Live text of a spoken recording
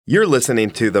You're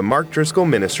listening to the Mark Driscoll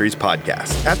Ministries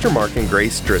podcast. After Mark and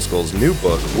Grace Driscoll's new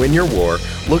book, Win Your War,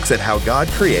 looks at how God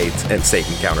creates and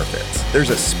Satan counterfeits.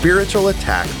 There's a spiritual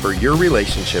attack for your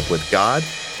relationship with God,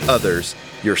 others,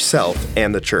 yourself,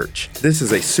 and the church. This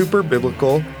is a super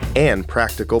biblical and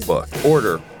practical book.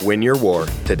 Order Win Your War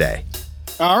today.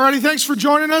 Alrighty, thanks for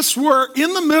joining us. We're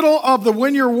in the middle of the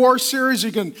Win Your War series.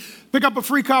 You can pick up a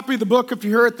free copy of the book if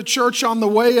you're here at the church on the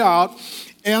way out.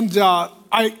 And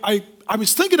I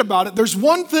was thinking about it. There's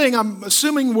one thing I'm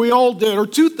assuming we all did, or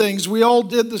two things we all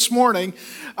did this morning.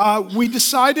 We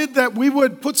decided that we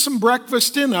would put some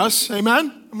breakfast in us. Amen?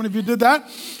 How many of you did that?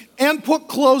 And put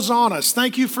clothes on us.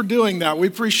 Thank you for doing that. We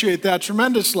appreciate that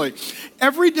tremendously.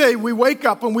 Every day we wake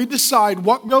up and we decide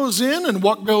what goes in and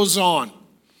what goes on.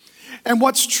 And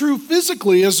what's true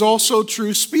physically is also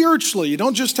true spiritually. You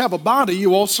don't just have a body,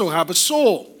 you also have a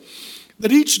soul.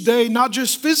 That each day, not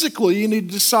just physically, you need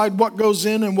to decide what goes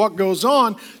in and what goes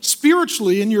on.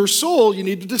 Spiritually, in your soul, you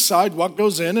need to decide what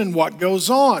goes in and what goes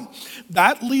on.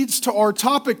 That leads to our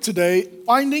topic today,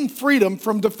 finding freedom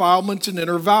from defilement and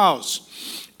inner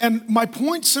vows. And my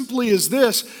point simply is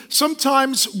this: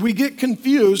 sometimes we get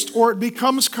confused or it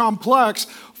becomes complex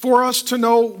for us to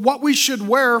know what we should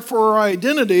wear for our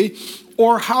identity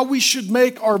or how we should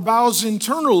make our vows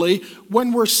internally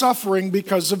when we're suffering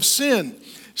because of sin.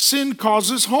 Sin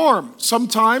causes harm.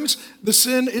 Sometimes the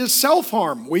sin is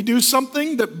self-harm. We do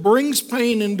something that brings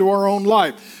pain into our own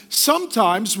life.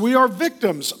 Sometimes we are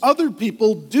victims. Other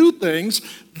people do things,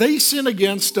 they sin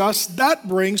against us, that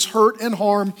brings hurt and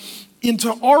harm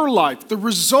into our life. The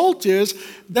result is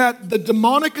that the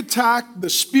demonic attack, the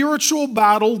spiritual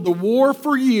battle, the war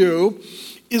for you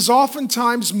is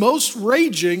oftentimes most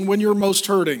raging when you're most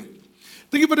hurting.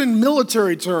 Think of it in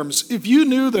military terms. If you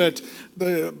knew that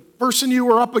the person you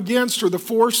were up against or the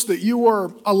force that you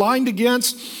were aligned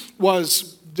against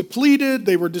was depleted,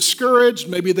 they were discouraged,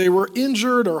 maybe they were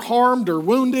injured or harmed or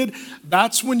wounded,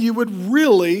 that's when you would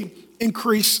really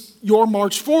increase your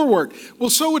march forward.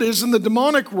 Well, so it is in the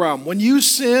demonic realm. When you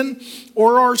sin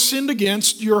or are sinned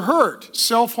against, you're hurt.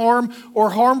 Self-harm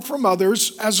or harm from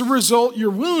others. As a result,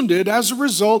 you're wounded. As a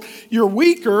result, you're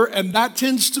weaker, and that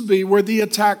tends to be where the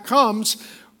attack comes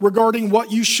regarding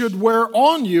what you should wear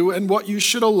on you and what you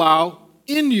should allow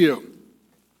in you.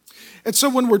 And so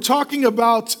when we're talking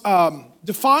about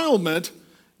defilement,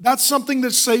 that's something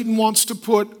that Satan wants to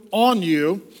put on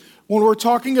you. When we're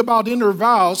talking about inner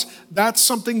vows, that's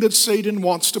something that Satan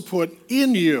wants to put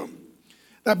in you.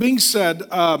 That being said,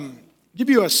 give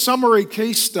you a summary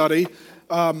case study.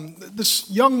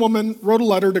 This young woman wrote a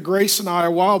letter to Grace and I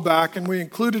a while back, and we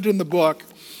included in the book.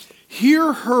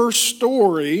 Hear her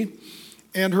story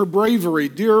and her bravery.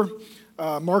 Dear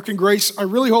Mark and Grace, I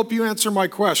really hope you answer my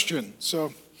question.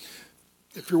 So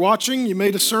if you're watching, you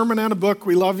made a sermon and a book.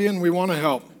 We love you and we want to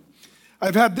help.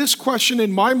 I've had this question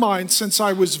in my mind since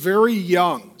I was very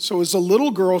young. So as a little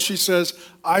girl, she says,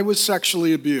 I was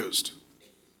sexually abused.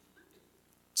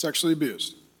 Sexually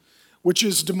abused, which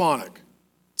is demonic.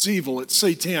 It's evil. It's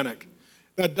satanic.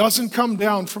 That doesn't come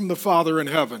down from the Father in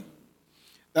heaven.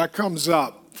 That comes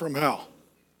up from hell.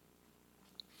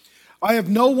 I have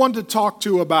no one to talk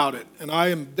to about it, and I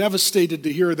am devastated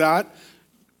to hear that.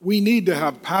 We need to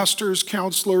have pastors,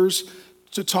 counselors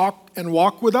to talk and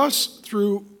walk with us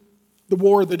through the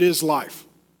war that is life.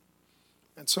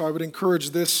 And so I would encourage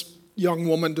this young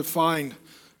woman to find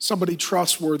somebody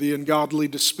trustworthy and godly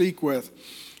to speak with.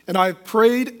 And I've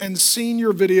prayed and seen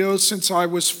your videos since I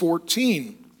was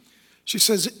 14. She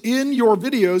says, in your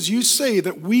videos, you say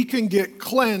that we can get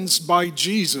cleansed by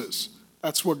Jesus.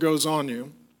 That's what goes on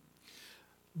you.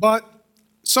 But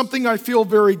something I feel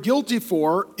very guilty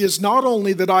for is not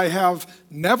only that I have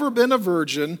never been a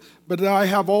virgin, but that I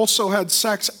have also had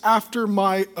sex after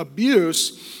my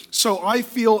abuse, so I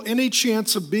feel any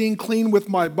chance of being clean with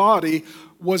my body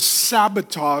was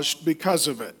sabotaged because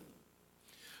of it.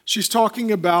 She's talking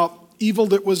about evil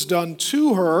that was done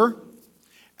to her,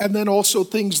 and then also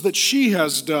things that she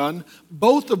has done,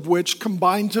 both of which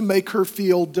combine to make her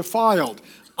feel defiled,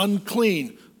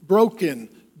 unclean, broken,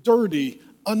 dirty,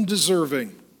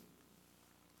 undeserving.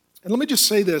 And let me just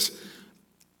say this.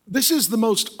 This is the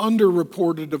most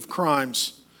underreported of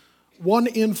crimes. 1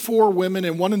 in 4 women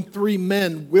and 1 in 3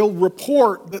 men will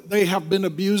report that they have been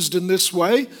abused in this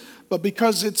way, but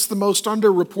because it's the most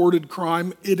underreported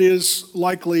crime, it is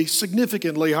likely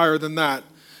significantly higher than that.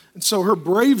 And so her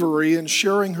bravery in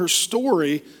sharing her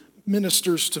story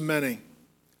ministers to many.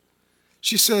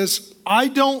 She says, I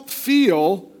don't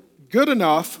feel good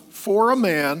enough for a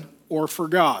man or for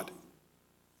God.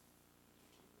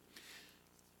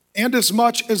 And as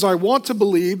much as I want to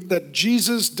believe that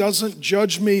Jesus doesn't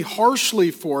judge me harshly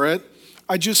for it,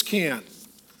 I just can't.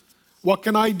 What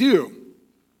can I do?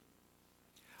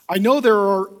 I know there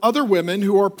are other women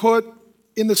who are put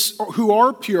in this, who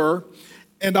are pure,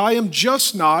 and I am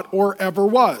just not or ever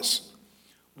was.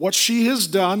 What she has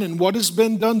done and what has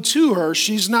been done to her,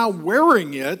 she's now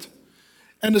wearing it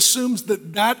and assumes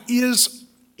that that is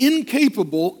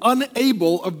incapable,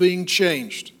 unable of being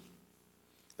changed.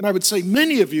 And I would say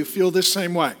many of you feel this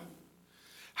same way.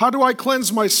 How do I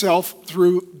cleanse myself?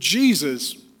 Through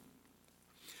Jesus.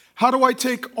 How do I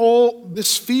take all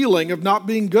this feeling of not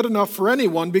being good enough for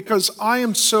anyone because I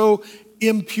am so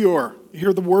impure? You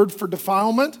hear the word for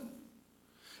defilement?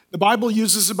 The Bible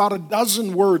uses about a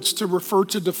dozen words to refer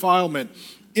to defilement.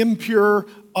 Impure,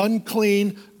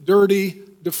 unclean, dirty,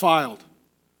 defiled.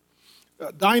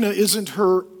 Dinah isn't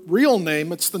her real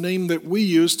name. It's the name that we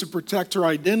use to protect her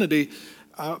identity.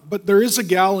 But there is a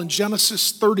gal in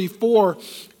Genesis 34.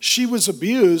 She was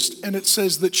abused, and it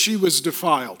says that she was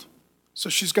defiled. So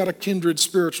she's got a kindred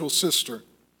spiritual sister.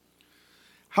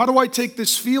 How do I take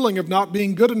this feeling of not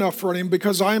being good enough for him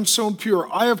because I am so impure?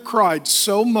 I have cried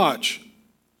so much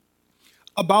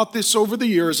about this over the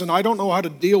years, and I don't know how to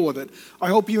deal with it. I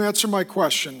hope you answer my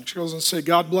question. She goes and say,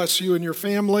 God bless you and your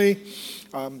family.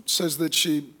 Says that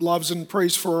she loves and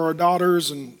prays for our daughters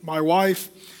and my wife.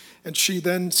 And she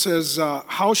then says,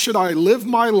 how should I live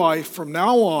my life from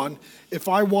now on if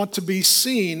I want to be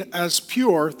seen as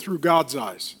pure through God's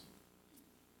eyes?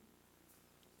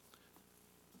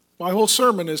 My whole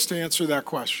sermon is to answer that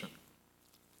question.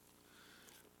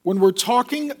 When we're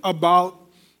talking about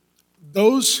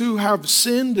those who have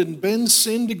sinned and been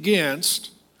sinned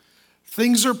against,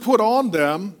 things are put on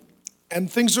them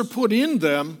and things are put in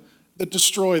them that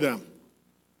destroy them.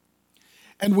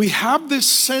 And we have this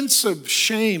sense of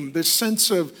shame, this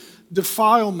sense of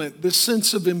defilement, this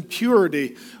sense of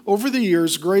impurity. Over the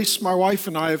years, Grace, my wife,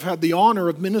 and I have had the honor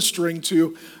of ministering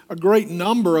to a great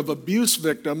number of abuse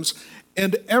victims,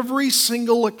 and every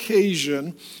single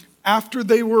occasion after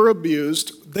they were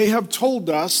abused, they have told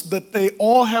us that they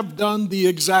all have done the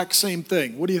exact same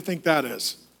thing. What do you think that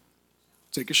is?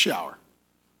 Take a shower.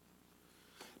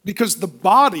 Because the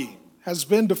body has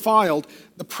been defiled.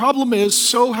 The problem is,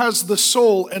 so has the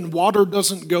soul, and water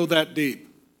doesn't go that deep.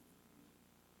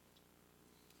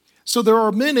 So there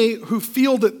are many who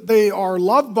feel that they are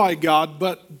loved by God,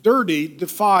 but dirty,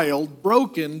 defiled,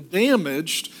 broken,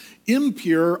 damaged,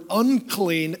 impure,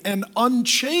 unclean, and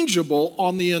unchangeable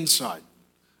on the inside.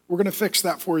 We're going to fix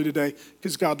that for you today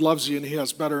because God loves you and He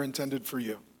has better intended for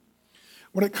you.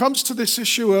 When it comes to this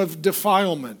issue of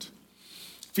defilement,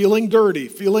 feeling dirty,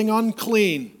 feeling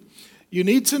unclean, you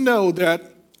need to know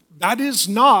that that is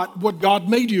not what God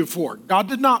made you for. God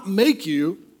did not make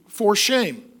you for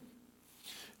shame.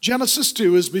 Genesis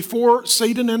 2 is before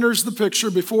Satan enters the picture,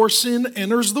 before sin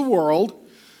enters the world.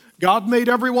 God made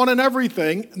everyone and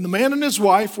everything, and the man and his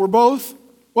wife were both,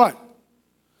 what?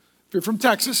 If you're from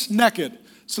Texas, naked.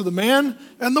 So the man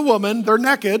and the woman, they're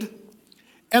naked,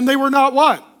 and they were not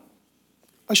what?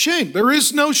 Ashamed. There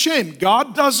is no shame.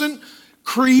 God doesn't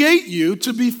create you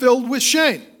to be filled with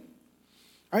shame.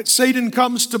 Right? Satan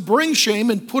comes to bring shame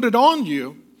and put it on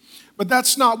you, but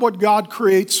that's not what God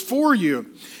creates for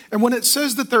you. And when it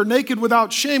says that they're naked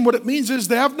without shame, what it means is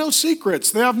they have no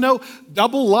secrets. They have no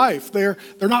double life. They're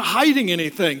not hiding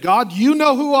anything. God, you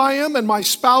know who I am, and my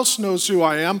spouse knows who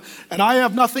I am, and I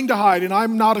have nothing to hide, and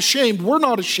I'm not ashamed. We're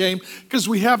not ashamed because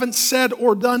we haven't said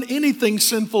or done anything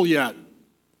sinful yet.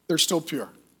 They're still pure.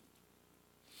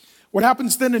 What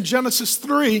happens then in Genesis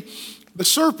 3, the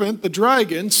serpent, the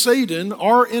dragon, Satan,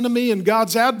 our enemy and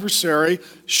God's adversary,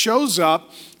 shows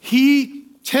up. He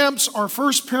tempts our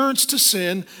first parents to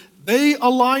sin. They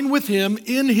align with him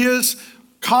in his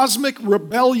cosmic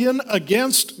rebellion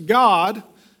against God.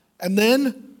 And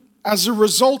then, as a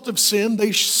result of sin,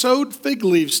 they sewed fig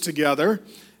leaves together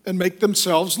and make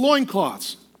themselves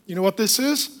loincloths. You know what this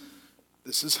is?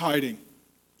 This is hiding.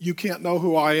 You can't know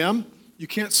who I am. You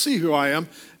can't see who I am,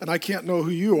 and I can't know who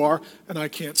you are, and I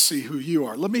can't see who you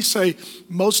are. Let me say,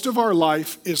 most of our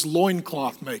life is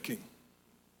loincloth making.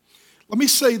 Let me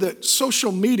say that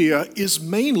social media is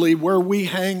mainly where we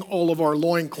hang all of our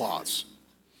loincloths.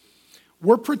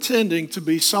 We're pretending to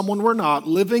be someone we're not,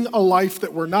 living a life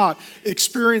that we're not,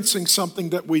 experiencing something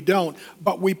that we don't,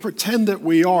 but we pretend that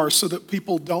we are so that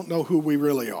people don't know who we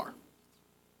really are.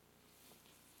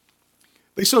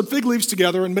 They sewed fig leaves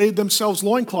together and made themselves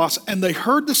loincloths, and they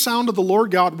heard the sound of the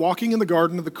Lord God walking in the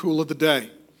garden in the cool of the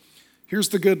day. Here's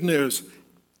the good news.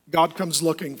 God comes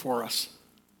looking for us.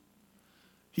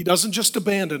 He doesn't just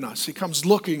abandon us. He comes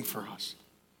looking for us.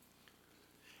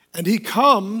 And He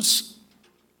comes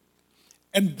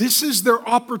And this is their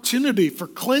opportunity for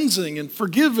cleansing and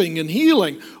forgiving and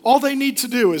healing. All they need to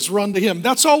do is run to him.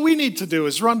 That's all we need to do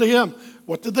is run to him.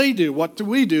 What did they do? What do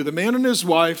we do? The man and his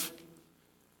wife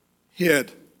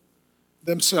hid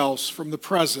themselves from the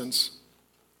presence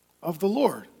of the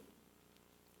Lord.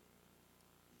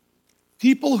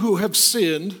 People who have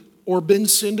sinned or been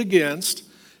sinned against,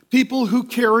 people who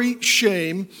carry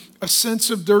shame, a sense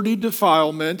of dirty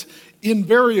defilement,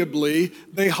 invariably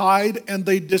they hide and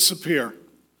they disappear.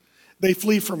 They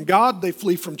flee from God, they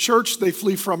flee from church, they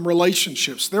flee from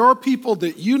relationships. There are people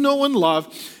that you know and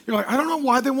love. You're like, I don't know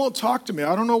why they won't talk to me.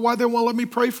 I don't know why they won't let me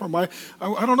pray for them.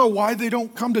 I don't know why they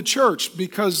don't come to church,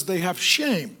 because they have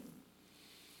shame.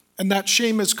 And that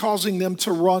shame is causing them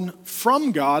to run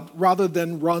from God rather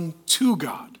than run to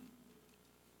God.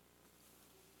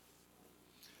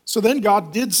 So then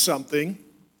God did something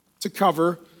to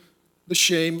cover the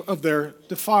shame of their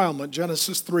defilement.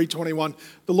 Genesis 3:21.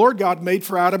 The Lord God made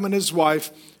for Adam and his wife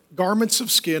garments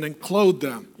of skin and clothed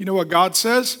them. You know what God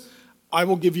says? I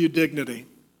will give you dignity.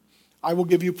 I will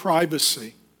give you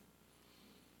privacy.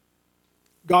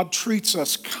 God treats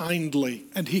us kindly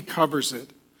and he covers it.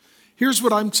 Here's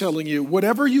what I'm telling you.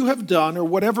 Whatever you have done or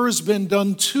whatever has been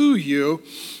done to you,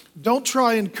 don't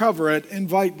try and cover it.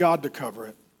 Invite God to cover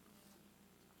it.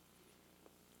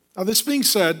 Now, this being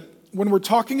said, when we're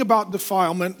talking about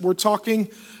defilement, we're talking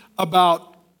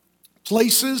about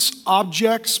places,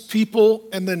 objects, people,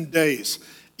 and then days.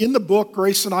 In the book,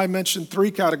 Grace and I mentioned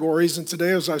 3 categories, and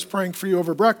today as I was praying for you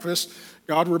over breakfast,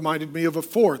 God reminded me of a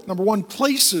 4th. Number 1,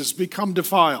 places become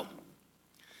defiled.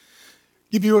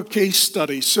 Give you a case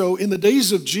study. So in the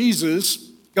days of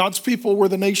Jesus, God's people were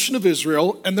the nation of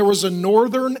Israel, and there was a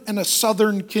northern and a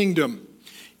southern kingdom.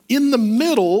 In the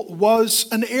middle was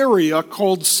an area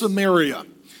called Samaria.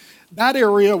 That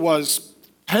area was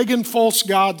pagan false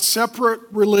gods, separate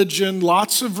religion,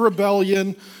 lots of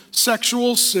rebellion,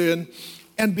 sexual sin.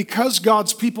 And because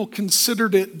God's people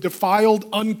considered it defiled,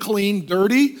 unclean,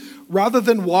 dirty, rather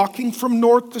than walking from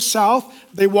north to south,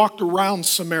 they walked around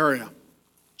Samaria.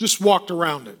 Just walked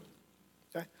around it.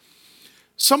 Okay?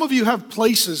 Some of you have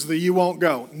places that you won't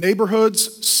go.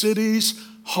 Neighborhoods, cities,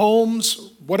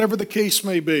 homes, whatever the case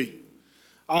may be.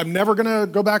 I'm never going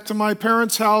to go back to my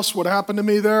parents' house. What happened to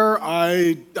me there,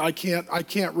 I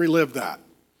can't relive that.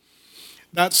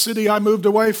 That city I moved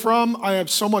away from, I have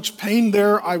so much pain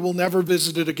there, I will never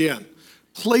visit it again.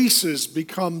 Places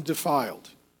become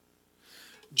defiled.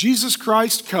 Jesus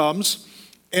Christ comes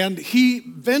and he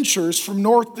ventures from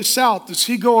north to south. Does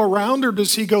he go around or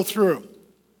does he go through?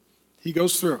 He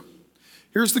goes through.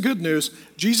 Here's the good news.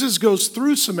 Jesus goes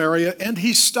through Samaria and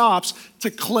he stops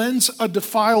to cleanse a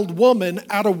defiled woman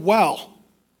at a well,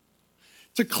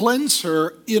 to cleanse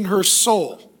her in her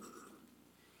soul.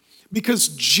 Because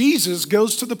Jesus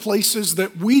goes to the places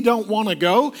that we don't want to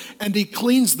go and he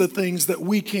cleans the things that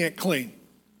we can't clean.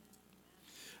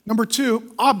 Number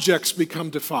 2, objects become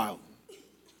defiled.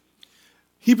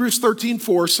 Hebrews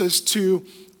 13:4 says to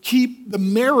keep the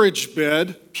marriage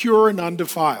bed pure and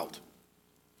undefiled.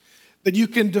 That you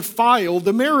can defile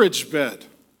the marriage bed.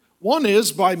 One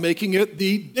is by making it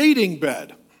the dating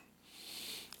bed,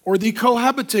 or the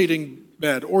cohabitating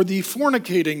bed, or the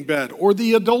fornicating bed, or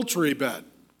the adultery bed.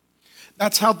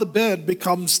 That's how the bed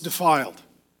becomes defiled.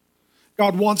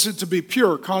 God wants it to be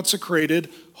pure, consecrated,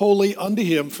 holy unto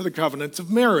him for the covenant of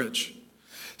marriage.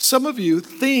 Some of you,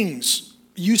 things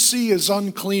you see as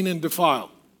unclean and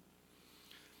defiled.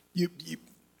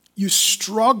 You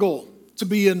struggle to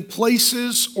be in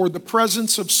places or the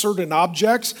presence of certain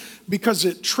objects because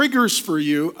it triggers for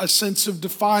you a sense of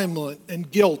defilement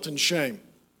and guilt and shame.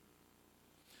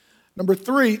 Number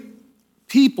 3,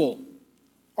 people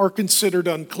are considered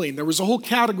unclean. There was a whole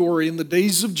category in the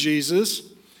days of Jesus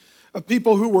of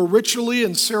people who were ritually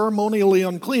and ceremonially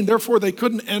unclean. Therefore, they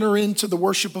couldn't enter into the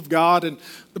worship of God and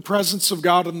the presence of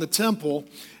God in the temple.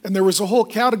 And there was a whole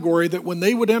category that when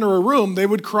they would enter a room, they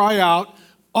would cry out,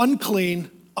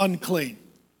 unclean, unclean.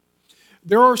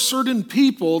 There are certain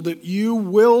people that you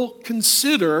will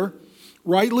consider,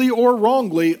 rightly or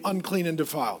wrongly, unclean and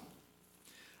defiled.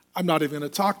 I'm not even going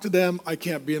to talk to them. I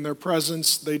can't be in their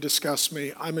presence. They disgust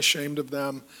me. I'm ashamed of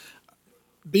them.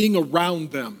 Being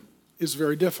around them is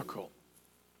very difficult.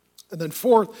 And then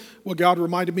 4th, what God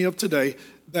reminded me of today,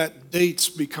 that dates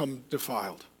become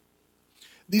defiled.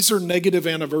 These are negative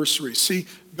anniversaries. See,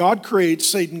 God creates,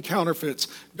 Satan counterfeits.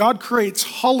 God creates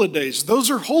holidays. Those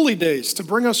are holy days to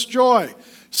bring us joy.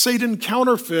 Satan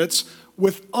counterfeits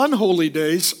with unholy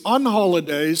days,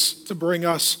 unholidays to bring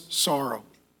us sorrow.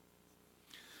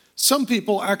 Some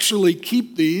people actually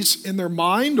keep these in their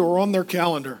mind or on their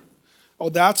calendar. Oh,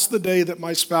 that's the day that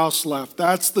my spouse left.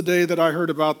 That's the day that I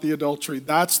heard about the adultery.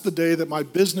 That's the day that my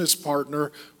business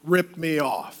partner ripped me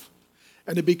off.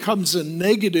 And it becomes a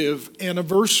negative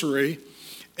anniversary,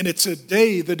 and it's a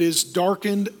day that is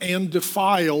darkened and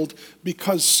defiled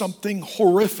because something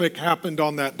horrific happened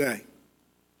on that day.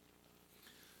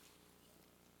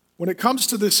 When it comes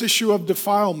to this issue of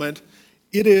defilement,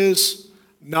 it is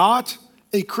not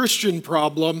a Christian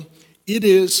problem, it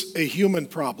is a human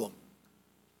problem.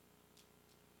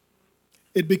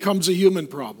 It becomes a human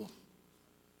problem.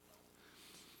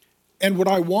 And what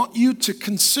I want you to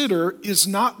consider is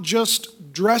not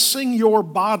just dressing your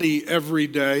body every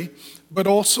day, but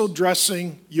also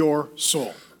dressing your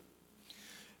soul.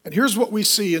 And here's what we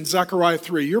see in Zechariah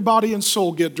 3. Your body and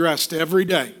soul get dressed every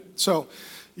day. So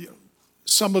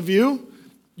some of you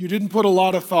didn't put a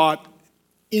lot of thought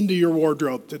into your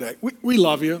wardrobe today. We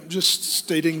love you, just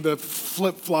stating the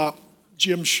flip-flop,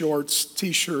 gym shorts,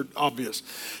 t-shirt, obvious.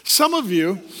 Some of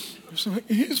you,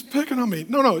 he's picking on me.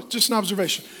 No, just an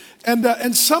observation.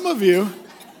 And some of you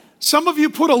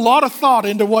put a lot of thought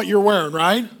into what you're wearing,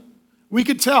 right? We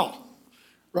could tell.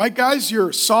 Right, guys?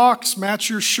 Your socks match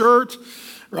your shirt,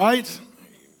 right?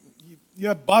 You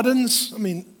have buttons. I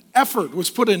mean, effort was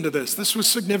put into this. This was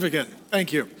significant.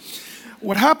 Thank you.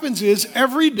 What happens is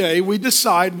every day we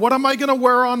decide, what am I going to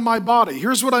wear on my body?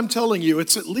 Here's what I'm telling you.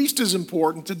 It's at least as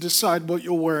important to decide what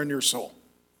you'll wear in your soul.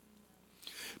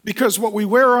 Because what we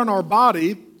wear on our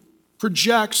body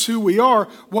projects who we are.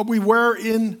 What we wear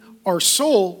in our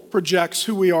soul projects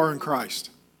who we are in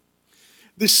Christ.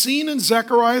 This scene in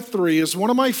Zechariah 3 is one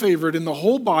of my favorite in the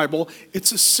whole Bible.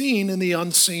 It's a scene in the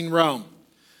unseen realm.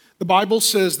 The Bible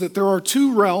says that there are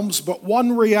two realms, but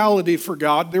one reality for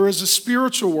God. There is a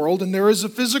spiritual world and there is a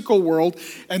physical world,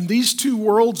 and these two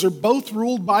worlds are both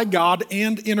ruled by God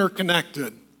and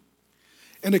interconnected.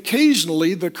 And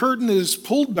occasionally the curtain is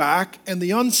pulled back and the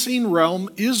unseen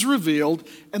realm is revealed,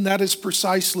 and that is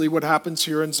precisely what happens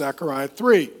here in Zechariah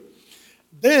 3.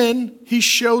 Then he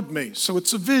showed me, so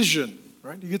it's a vision,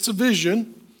 right? He gets a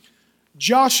vision.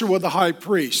 Joshua the high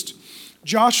priest.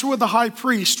 Joshua the high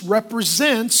priest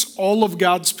represents all of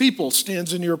God's people,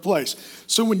 stands in your place.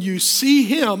 So when you see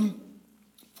him,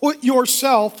 put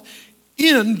yourself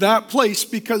in that place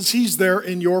because he's there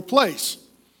in your place.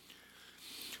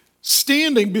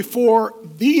 Standing before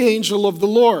the angel of the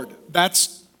Lord.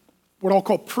 That's what I'll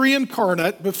call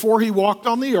pre-incarnate, before he walked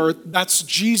on the earth. That's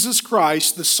Jesus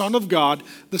Christ, the Son of God,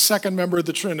 the second member of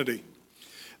the Trinity.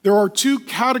 There are two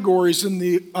categories in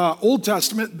the Old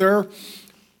Testament. There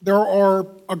are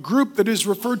a group that is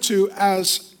referred to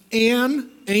as an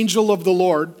angel of the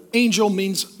Lord. Angel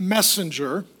means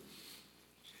messenger.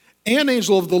 An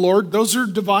angel of the Lord, those are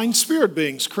divine spirit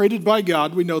beings created by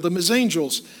God. We know them as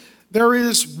angels. There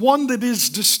is one that is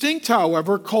distinct,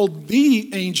 however, called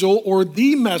the angel or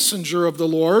the messenger of the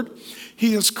Lord.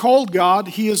 He is called God,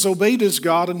 he is obeyed as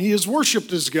God, and he is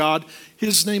worshiped as God.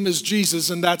 His name is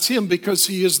Jesus, and that's him because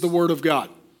he is the Word of God.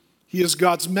 He is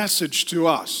God's message to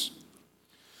us.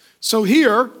 So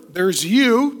here, there's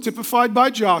you, typified by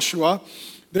Joshua.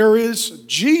 There is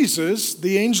Jesus,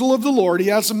 the angel of the Lord. He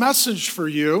has a message for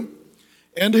you.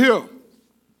 And who?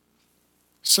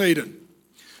 Satan.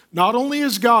 Not only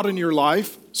is God in your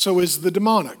life, so is the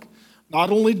demonic.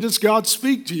 Not only does God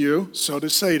speak to you, so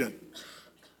does Satan.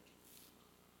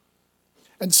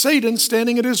 And Satan,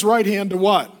 standing at his right hand, to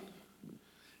what?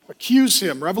 Accuse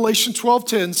him. Revelation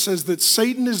 12:10 says that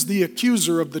Satan is the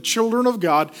accuser of the children of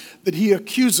God, that he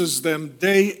accuses them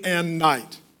day and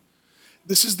night.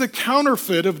 This is the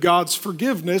counterfeit of God's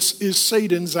forgiveness, is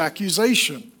Satan's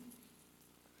accusation.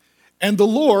 And the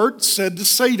Lord said to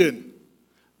Satan,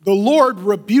 "The Lord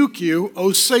rebuke you,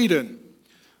 O Satan."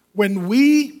 When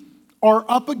we are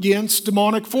up against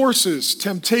demonic forces,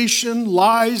 temptation,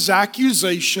 lies,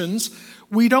 accusations,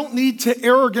 we don't need to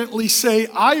arrogantly say,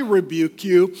 "I rebuke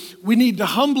you." We need to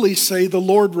humbly say, "The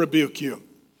Lord rebuke you." It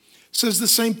says the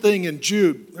same thing in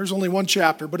Jude. There's only one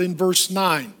chapter, but in verse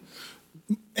 9,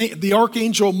 the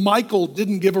archangel Michael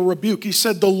didn't give a rebuke. He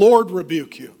said, "The Lord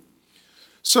rebuke you."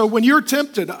 So when you're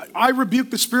tempted, I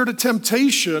rebuke the spirit of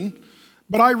temptation,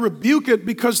 but I rebuke it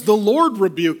because the Lord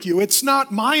rebuke you. It's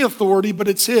not my authority, but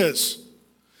it's his.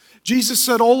 Jesus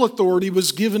said all authority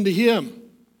was given to him.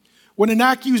 When an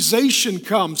accusation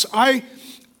comes, I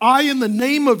in the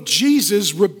name of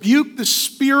Jesus rebuke the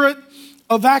spirit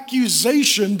of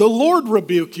accusation. The Lord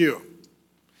rebuke you.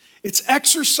 It's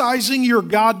exercising your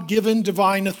God-given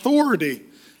divine authority.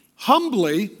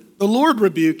 Humbly, the Lord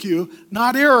rebuke you,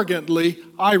 not arrogantly,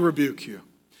 I rebuke you.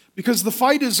 Because the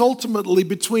fight is ultimately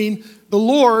between the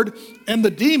Lord and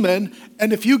the demon,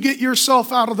 and if you get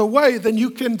yourself out of the way, then you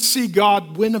can see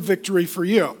God win a victory for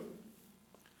you.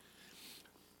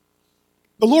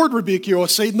 The Lord rebuke you, O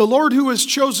Satan. The Lord who has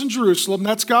chosen Jerusalem,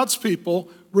 that's God's people,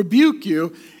 rebuke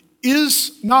you.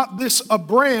 Is not this a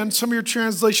brand? Some of your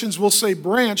translations will say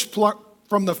branch plucked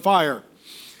from the fire.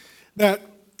 That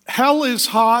hell is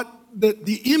hot, that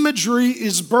the imagery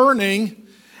is burning,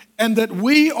 and that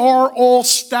we are all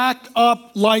stacked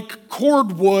up like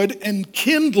cordwood and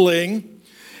kindling,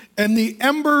 and the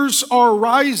embers are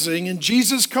rising, and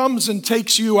Jesus comes and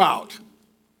takes you out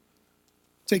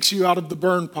of the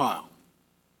burn pile.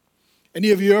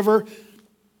 Any of you ever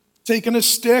taken a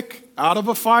stick out of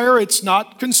a fire? It's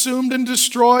not consumed and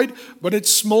destroyed, but it's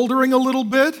smoldering a little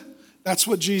bit. That's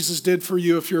what Jesus did for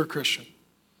you if you're a Christian.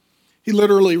 He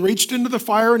literally reached into the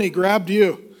fire and he grabbed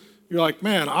you. You're like,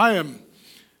 man, I am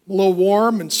a little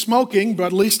warm and smoking, but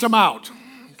at least I'm out.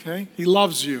 Okay? He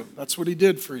loves you. That's what he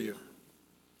did for you.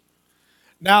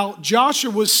 Now,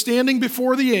 Joshua was standing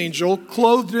before the angel,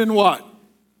 clothed in what?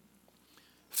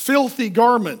 Filthy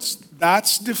garments.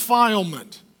 That's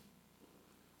defilement.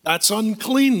 That's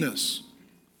uncleanness.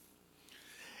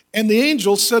 And the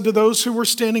angel said to those who were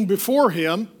standing before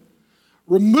him,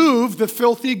 remove the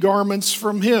filthy garments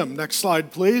from him. Next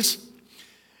slide, please.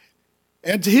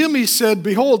 And to him he said,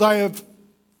 behold, I have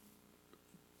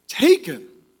taken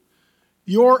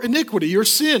your iniquity, your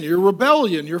sin, your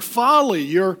rebellion, your folly,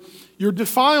 your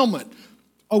defilement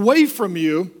away from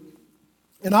you,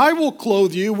 and I will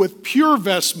clothe you with pure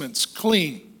vestments,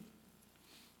 clean.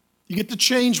 You get to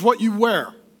change what you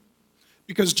wear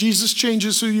because Jesus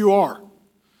changes who you are.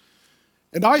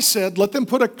 And I said, let them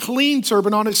put a clean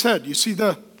turban on his head. You see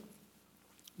the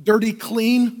dirty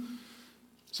clean?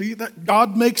 See that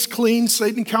God makes clean,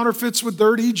 Satan counterfeits with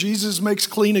dirty, Jesus makes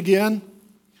clean again.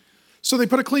 So they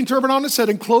put a clean turban on his head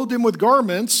and clothed him with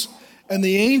garments, and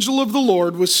the angel of the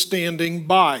Lord was standing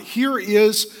by. Here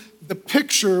is the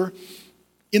picture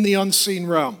in the unseen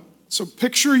realm. So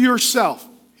picture yourself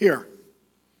here.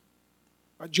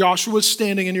 Joshua is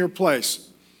standing in your place.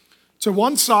 To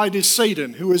one side is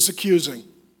Satan, who is accusing.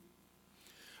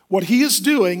 What he is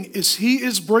doing is he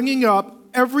is bringing up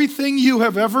everything you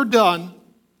have ever done,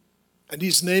 and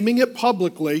he's naming it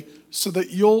publicly so that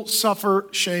you'll suffer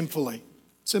shamefully.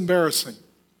 It's embarrassing.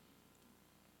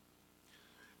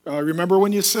 Remember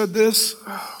when you said this?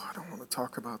 Oh, I don't want to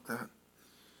talk about that.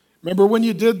 Remember when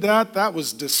you did that? That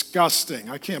was disgusting.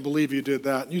 I can't believe you did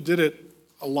that. You did it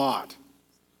a lot.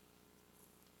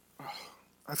 Oh,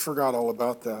 I forgot all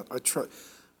about that. I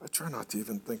try not to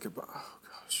even think about, oh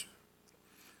gosh.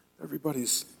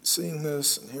 Everybody's seeing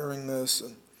this and hearing this.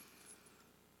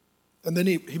 And then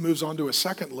he moves on to a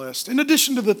second list. In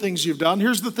addition to the things you've done,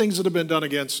 here's the things that have been done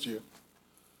against you.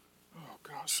 Oh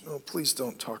gosh, no, please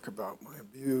don't talk about my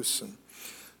abuse, and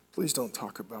please don't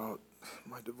talk about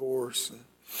my divorce, and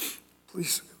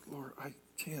please, Lord, I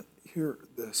can't hear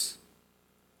this.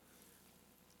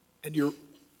 And you're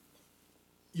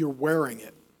wearing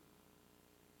it.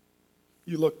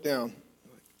 You look down,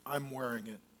 like, I'm wearing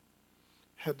it.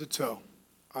 Head to toe.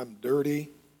 I'm dirty.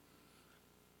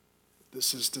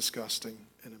 This is disgusting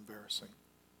and embarrassing.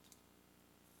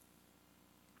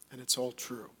 And it's all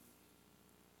true.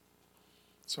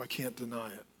 So I can't deny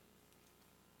it.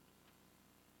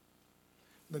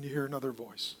 Then you hear another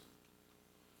voice.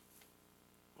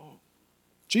 Oh,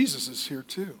 Jesus is here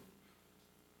too.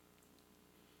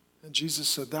 And Jesus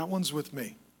said, that one's with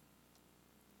me.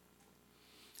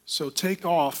 So take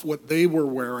off what they were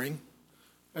wearing,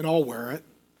 and I'll wear it,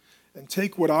 and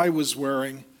take what I was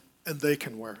wearing, and they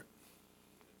can wear it.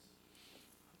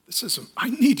 I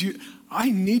need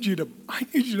you to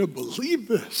believe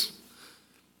this.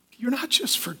 You're not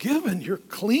just forgiven, you're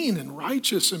clean and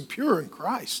righteous and pure in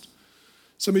Christ.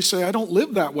 Somebody say, I don't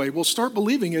live that way. Well, start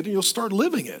believing it and you'll start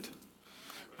living it.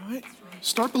 Right?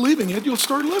 Start believing it, you'll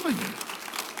start living it.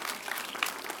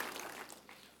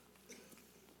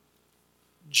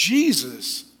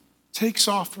 Jesus takes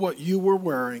off what you were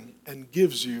wearing and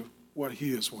gives you what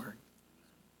he is wearing.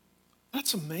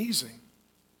 That's amazing.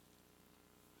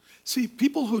 See,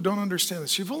 people who don't understand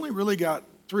this, you've only really got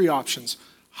three options.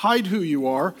 Hide who you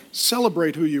are,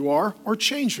 celebrate who you are, or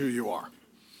change who you are.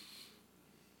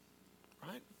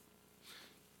 Right?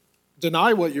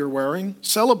 Deny what you're wearing,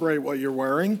 celebrate what you're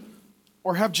wearing,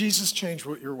 or have Jesus change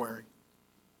what you're wearing.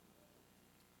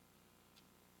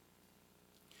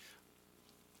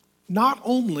 Not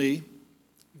only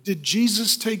did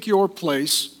Jesus take your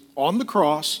place on the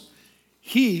cross,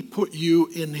 he put you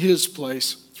in his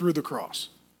place through the cross.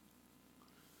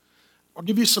 I'll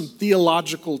give you some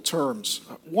theological terms.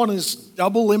 One is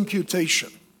double imputation.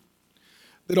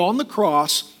 That on the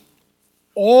cross,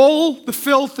 All the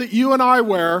filth that you and I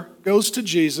wear goes to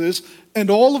Jesus, and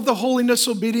all of the holiness,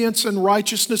 obedience, and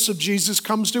righteousness of Jesus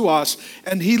comes to us,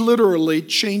 and he literally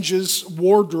changes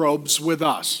wardrobes with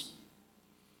us.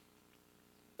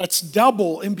 That's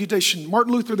double imputation.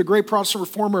 Martin Luther, the great Protestant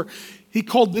reformer, he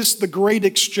called this the great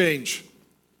exchange.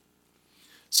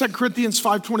 2 Corinthians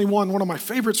 5:21, one of my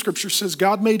favorite scriptures, says,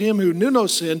 God made him who knew no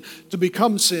sin to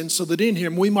become sin so that in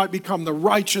him we might become the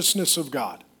righteousness of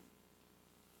God.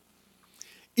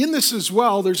 In this as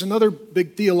well, there's another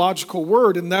big theological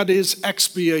word, and that is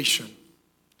expiation.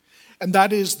 And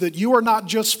that is that you are not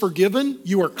just forgiven,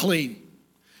 you are clean.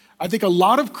 I think a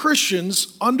lot of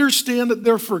Christians understand that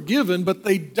they're forgiven, but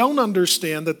they don't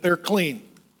understand that they're clean.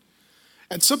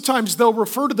 And sometimes they'll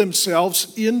refer to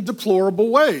themselves in deplorable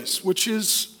ways, which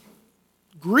is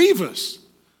grievous.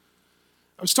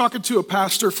 I was talking to a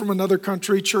pastor from another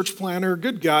country, church planner,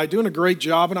 good guy, doing a great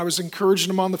job, and I was encouraging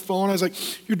him on the phone. I was like,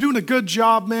 you're doing a good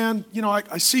job, man. You know,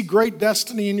 I see great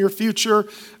destiny in your future.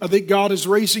 I think God is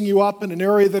raising you up in an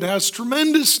area that has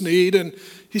tremendous need. And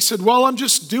he said, well, I'm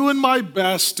just doing my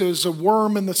best as a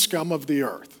worm in the scum of the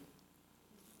earth.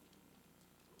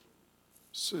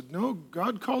 I said, no,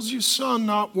 God calls you son,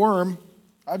 not worm.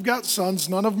 I've got sons,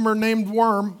 none of them are named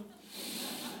Worm.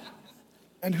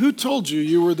 And who told you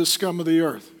you were the scum of the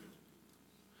earth?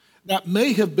 That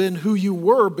may have been who you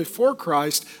were before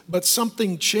Christ, but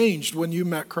something changed when you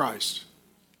met Christ.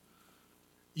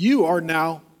 You are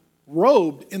now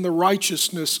robed in the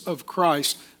righteousness of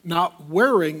Christ, not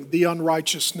wearing the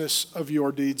unrighteousness of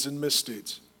your deeds and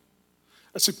misdeeds.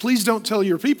 I said, please don't tell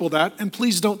your people that, and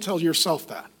please don't tell yourself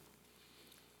that.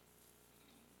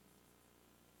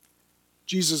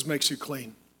 Jesus makes you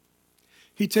clean.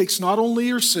 He takes not only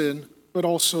your sin, but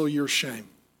also your shame.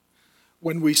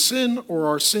 When we sin or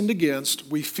are sinned against,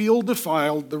 we feel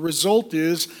defiled. The result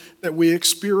is that we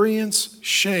experience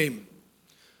shame.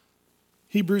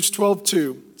 Hebrews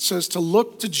 12:2 says to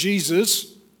look to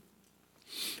Jesus,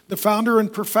 the founder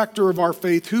and perfecter of our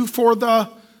faith, who for the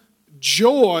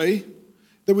joy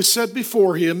that was set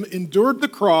before him endured the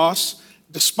cross,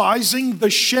 despising the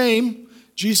shame.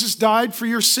 Jesus died for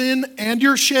your sin and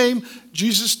your shame.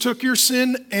 Jesus took your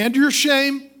sin and your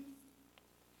shame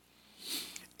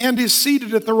and is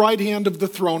seated at the right hand of the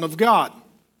throne of God.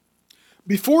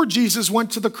 Before Jesus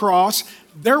went to the cross,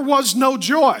 there was no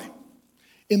joy.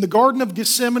 In the Garden of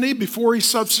Gethsemane, before he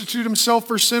substituted himself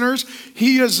for sinners,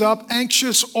 he is up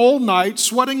anxious all night,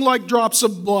 sweating like drops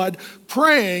of blood,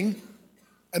 praying,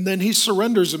 and then he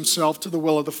surrenders himself to the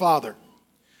will of the Father.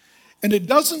 And it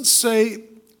doesn't say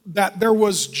that there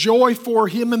was joy for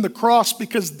him in the cross,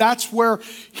 because that's where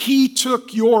he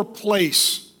took your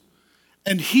place.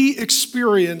 And he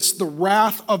experienced the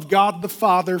wrath of God the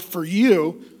Father for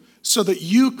you so that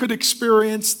you could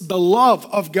experience the love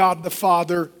of God the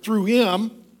Father through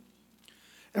him.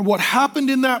 And what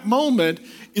happened in that moment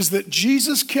is that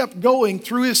Jesus kept going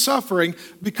through his suffering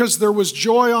because there was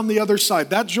joy on the other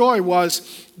side. That joy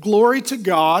was glory to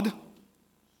God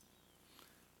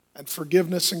and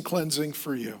forgiveness and cleansing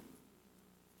for you.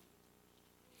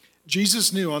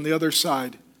 Jesus knew on the other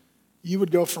side you would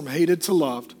go from hated to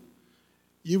loved.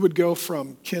 You would go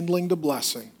from kindling to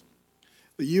blessing,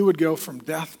 that you would go from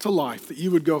death to life, that you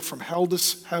would go from hell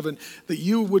to heaven, that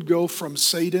you would go from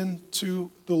Satan to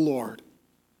the Lord.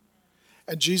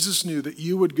 And Jesus knew that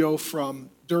you would go from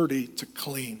dirty to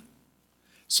clean.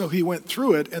 So he went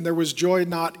through it, and there was joy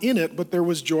not in it, but there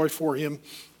was joy for him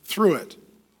through it.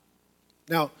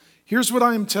 Now, here's what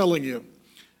I am telling you.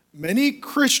 Many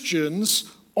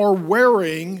Christians are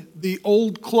wearing the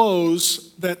old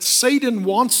clothes that Satan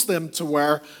wants them to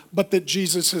wear, but that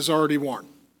Jesus has already worn.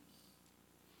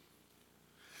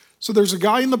 So there's a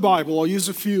guy in the Bible, I'll use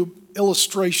a few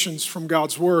illustrations from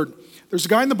God's Word. There's a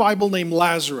guy in the Bible named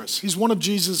Lazarus. He's one of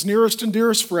Jesus' nearest and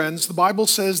dearest friends. The Bible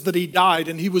says that he died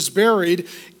and he was buried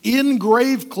in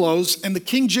grave clothes, and the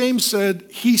King James said,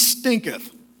 he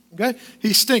stinketh. Okay?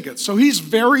 He stinketh. So he's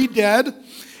very dead.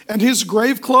 And his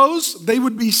grave clothes, they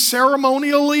would be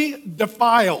ceremonially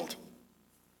defiled.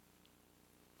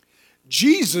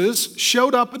 Jesus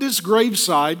showed up at his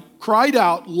graveside, cried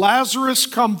out, Lazarus,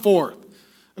 come forth.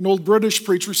 An old British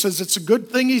preacher says it's a good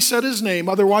thing he said his name,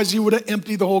 otherwise he would have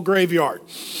emptied the whole graveyard.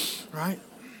 Right?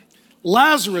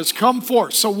 Lazarus, come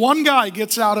forth. So one guy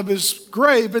gets out of his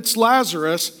grave, it's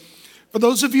Lazarus. For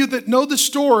those of you that know the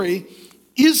story,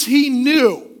 is he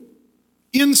new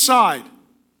inside?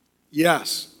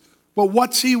 Yes. But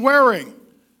what's he wearing?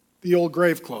 The old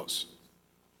grave clothes.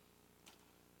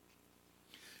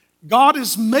 God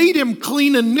has made him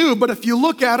clean and new, but if you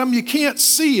look at him, you can't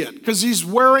see it because he's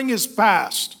wearing his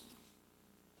past.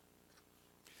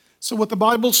 So what the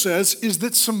Bible says is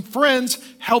that some friends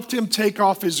helped him take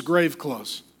off his grave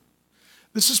clothes.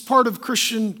 This is part of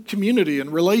Christian community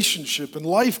and relationship and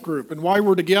life group and why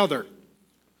we're together.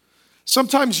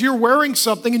 Sometimes you're wearing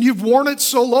something and you've worn it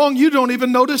so long you don't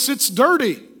even notice it's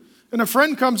dirty. And a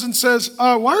friend comes and says,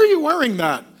 why are you wearing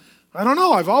that? I don't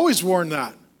know, I've always worn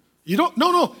that. You don't,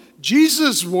 no,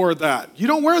 Jesus wore that. You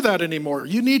don't wear that anymore.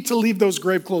 You need to leave those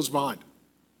grave clothes behind.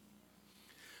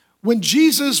 When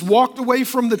Jesus walked away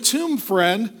from the tomb,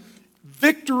 friend,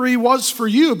 victory was for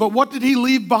you. But what did he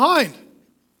leave behind?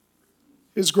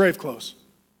 His grave clothes.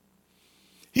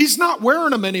 He's not wearing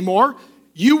them anymore.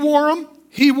 You wore them.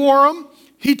 He wore them.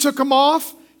 He took them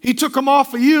off. He took them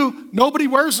off of you. Nobody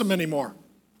wears them anymore.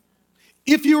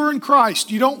 If you are in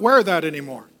Christ, you don't wear that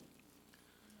anymore.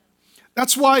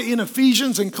 That's why in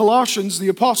Ephesians and Colossians, the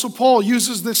Apostle Paul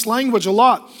uses this language a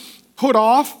lot. Put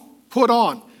off, put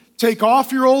on. Take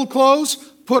off your old clothes,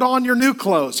 put on your new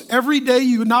clothes. Every day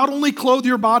you not only clothe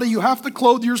your body, you have to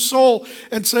clothe your soul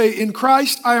and say, in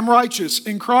Christ I am righteous.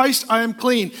 In Christ I am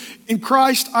clean. In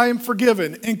Christ I am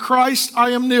forgiven. In Christ I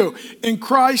am new. In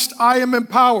Christ I am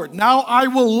empowered. Now I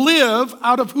will live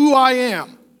out of who I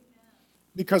am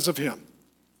because of him.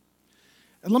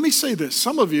 And let me say this,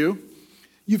 some of you,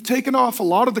 you've taken off a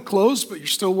lot of the clothes, but you're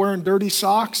still wearing dirty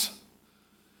socks.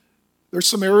 There's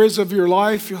some areas of your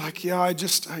life you're like, yeah, I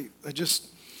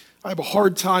have a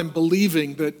hard time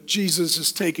believing that Jesus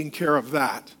is taking care of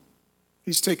that.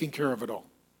 He's taking care of it all.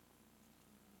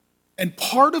 And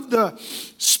part of the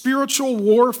spiritual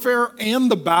warfare and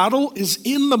the battle is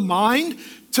in the mind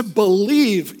to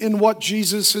believe in what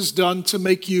Jesus has done to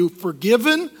make you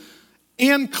forgiven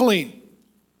and clean.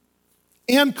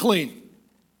 And clean.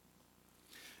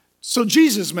 So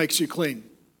Jesus makes you clean.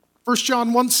 1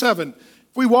 John 1:7,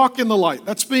 if we walk in the light,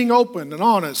 that's being open and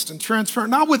honest and transparent,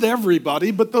 not with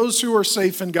everybody, but those who are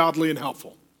safe and godly and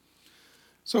helpful.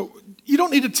 So you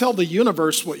don't need to tell the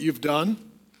universe what you've done.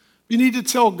 You need to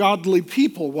tell godly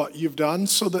people what you've done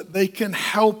so that they can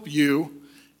help you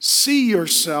see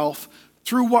yourself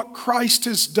through what Christ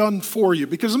has done for you.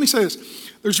 Because let me say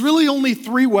this, there's really only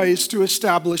three ways to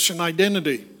establish an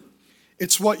identity.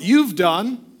 It's what you've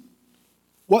done,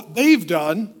 what they've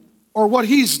done, or what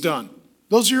he's done.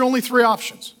 Those are your only three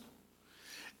options.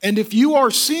 And if you are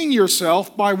seeing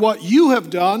yourself by what you have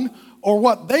done or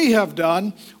what they have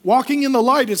done, walking in the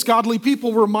light is godly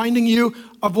people reminding you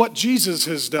of what Jesus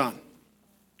has done.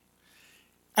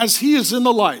 As he is in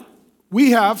the light,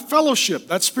 we have fellowship,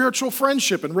 that's spiritual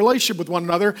friendship and relationship with one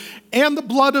another, and the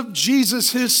blood of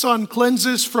Jesus, his son,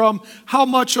 cleanses from how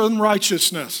much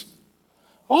unrighteousness?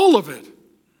 All of it.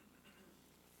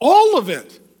 All of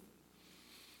it.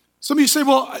 Some of you say,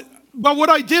 well, but what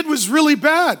I did was really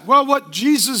bad. Well, what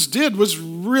Jesus did was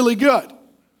really good.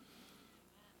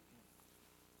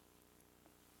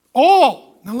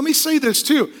 All. Now let me say this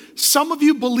too. Some of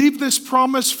you believe this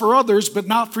promise for others, but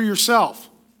not for yourself.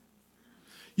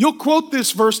 You'll quote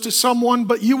this verse to someone,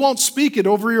 but you won't speak it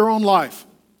over your own life.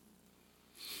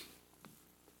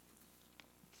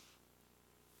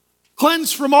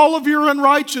 Cleanse from all of your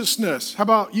unrighteousness. How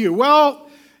about you? Well,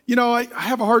 you know, I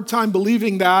have a hard time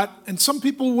believing that. And some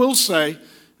people will say,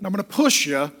 and I'm going to push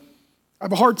you, I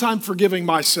have a hard time forgiving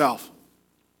myself.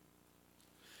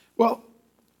 Well,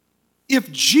 if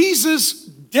Jesus'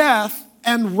 death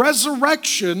and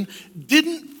resurrection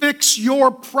didn't fix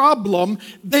your problem,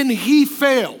 then he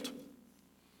failed.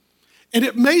 And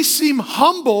it may seem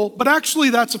humble, but actually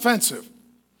that's offensive.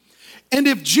 And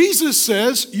if Jesus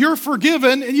says, you're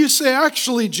forgiven, and you say,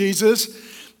 actually, Jesus,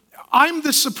 I'm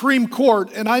the Supreme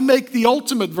Court and I make the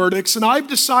ultimate verdicts and I've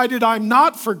decided I'm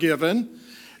not forgiven,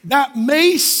 that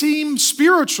may seem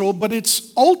spiritual, but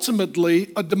it's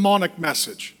ultimately a demonic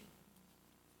message.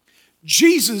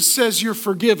 Jesus says you're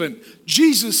forgiven.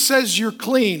 Jesus says you're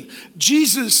clean.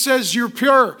 Jesus says you're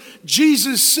pure.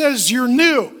 Jesus says you're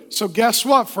new. So guess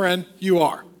what, friend? You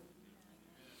are.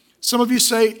 Some of you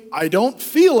say, I don't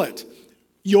feel it.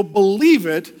 You'll believe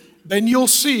it, then you'll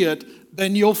see it,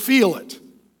 then you'll feel it.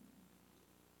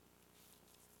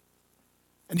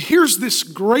 And here's this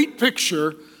great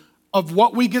picture of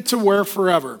what we get to wear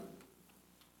forever.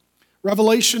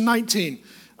 Revelation 19.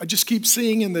 I just keep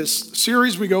seeing in this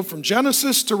series, we go from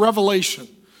Genesis to Revelation.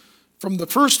 From the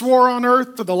first war on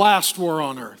earth to the last war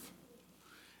on earth.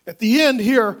 At the end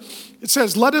here, it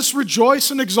says, let us rejoice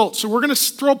and exult. So we're going to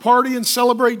throw a party and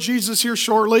celebrate Jesus here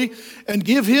shortly and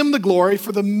give him the glory,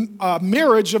 for the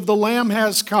marriage of the Lamb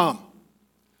has come.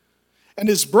 And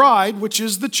his bride, which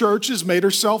is the church, has made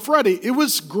herself ready. It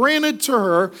was granted to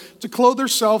her to clothe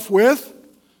herself with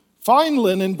fine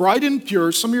linen, bright and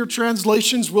pure. Some of your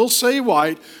translations will say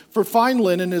white, for fine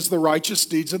linen is the righteous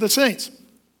deeds of the saints.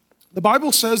 The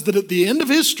Bible says that at the end of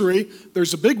history,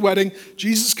 there's a big wedding,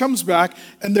 Jesus comes back,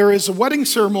 and there is a wedding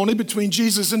ceremony between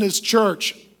Jesus and his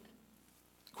church.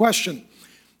 Question,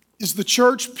 is the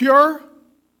church pure?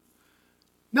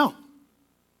 No.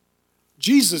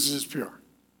 Jesus is pure.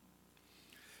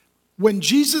 When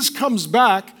Jesus comes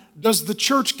back, does the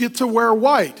church get to wear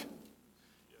white?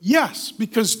 Yes,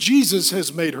 because Jesus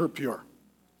has made her pure.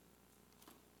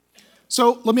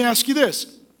 So let me ask you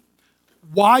this.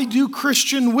 Why do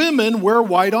Christian women wear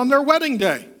white on their wedding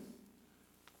day?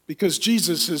 Because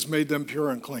Jesus has made them pure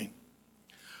and clean.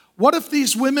 What if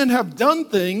these women have done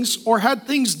things or had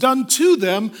things done to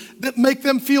them that make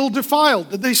them feel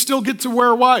defiled? Did they still get to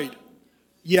wear white?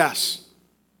 Yes.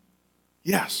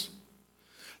 Yes.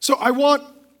 So I want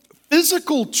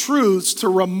physical truths to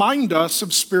remind us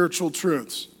of spiritual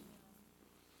truths.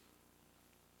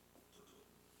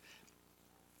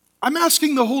 I'm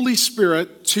asking the Holy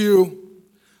Spirit to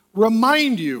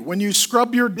remind you when you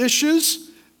scrub your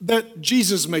dishes that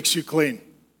Jesus makes you clean.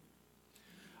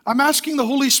 I'm asking the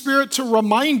Holy Spirit to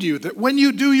remind you that when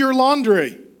you do your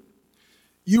laundry,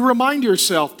 you remind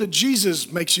yourself that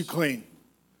Jesus makes you clean.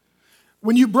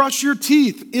 When you brush your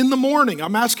teeth in the morning,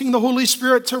 I'm asking the Holy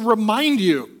Spirit to remind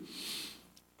you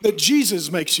that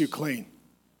Jesus makes you clean.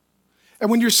 And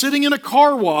when you're sitting in a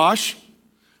car wash,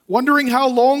 wondering how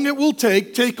long it will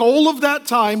take all of that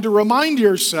time to remind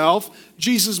yourself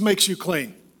Jesus makes you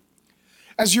clean.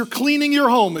 As you're cleaning your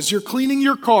home, as you're cleaning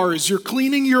your car, as you're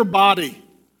cleaning your body,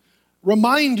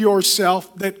 remind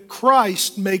yourself that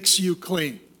Christ makes you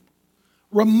clean.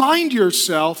 Remind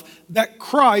yourself that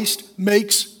Christ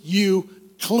makes you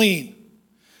clean.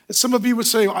 And some of you would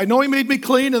say, I know he made me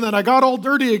clean and then I got all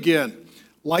dirty again.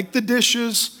 Like the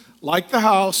dishes, like the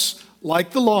house,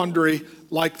 like the laundry,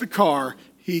 like the car,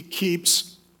 he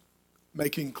keeps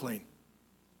making clean.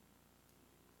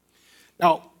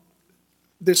 Now,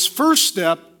 this first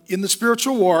step in the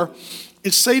spiritual war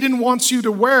is Satan wants you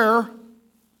to wear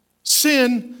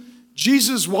sin.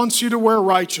 Jesus wants you to wear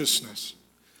righteousness.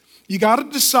 You got to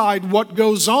decide what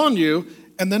goes on you,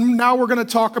 and then now we're going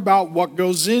to talk about what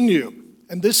goes in you.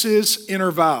 And this is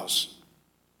inner vows.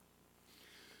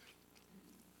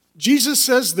 Jesus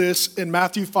says this in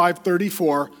Matthew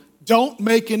 5:34. Don't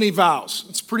make any vows.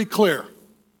 It's pretty clear.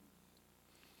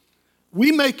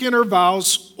 We make inner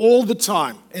vows all the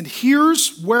time. And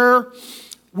here's where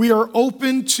we are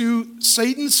open to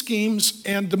Satan's schemes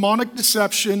and demonic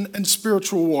deception and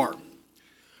spiritual war.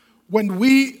 When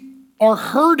we are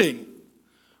hurting,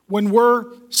 when we're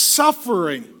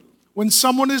suffering, when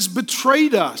someone has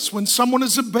betrayed us, when someone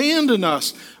has abandoned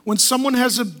us, when someone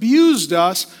has abused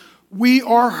us, we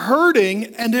are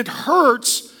hurting, and it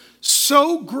hurts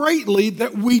so greatly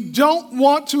that we don't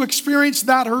want to experience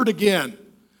that hurt again.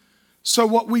 So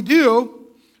what we do,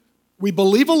 we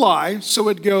believe a lie, so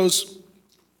it goes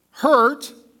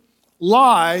hurt,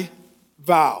 lie,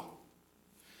 vow.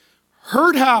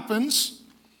 Hurt happens,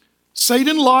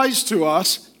 Satan lies to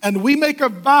us, and we make a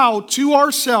vow to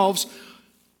ourselves,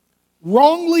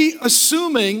 wrongly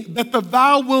assuming that the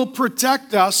vow will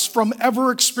protect us from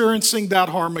ever experiencing that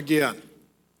harm again.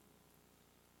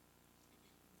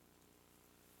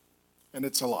 And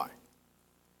it's a lie.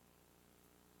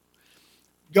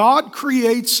 God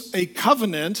creates a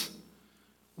covenant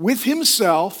with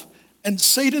himself, and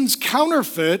Satan's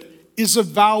counterfeit is a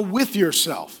vow with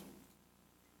yourself.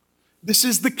 This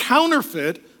is the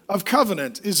counterfeit of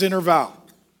covenant, is inner vow.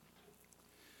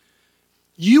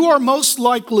 You are most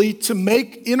likely to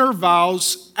make inner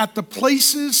vows at the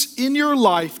places in your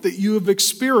life that you have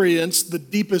experienced the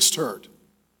deepest hurt.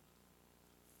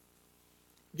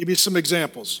 I'll give you some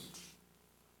examples.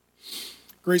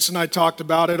 Grace and I talked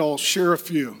about it. I'll share a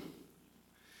few.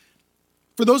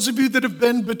 For those of you that have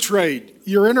been betrayed,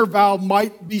 your inner vow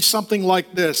might be something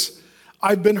like this: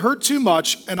 I've been hurt too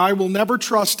much and I will never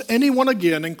trust anyone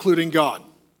again, including God.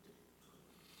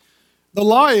 The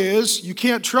lie is you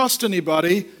can't trust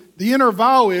anybody. The inner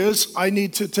vow is I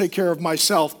need to take care of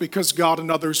myself because God and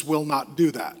others will not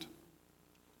do that.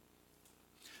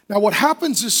 Now, what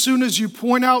happens as soon as you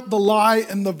point out the lie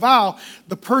and the vow,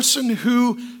 the person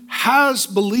who has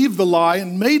believed the lie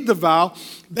and made the vow,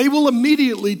 they will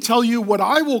immediately tell you what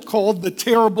I will call the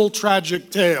terrible,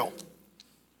 tragic tale.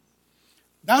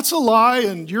 That's a lie,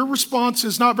 and your response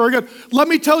is not very good. Let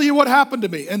me tell you what happened to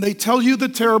me. And they tell you the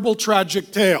terrible,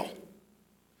 tragic tale.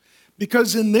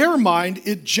 Because in their mind,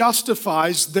 it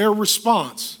justifies their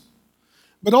response.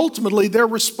 But ultimately, their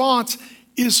response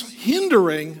is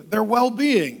hindering their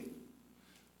well-being.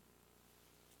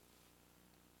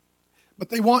 But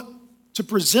they want to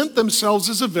present themselves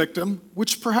as a victim,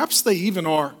 which perhaps they even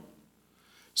are.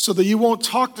 so that you won't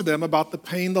talk to them about the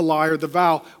pain, the lie, or the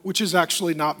vow, which is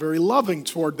actually not very loving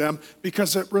toward them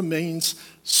because it remains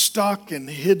stuck and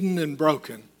hidden and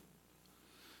broken.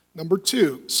 Number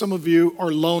 2, some of you are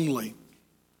lonely.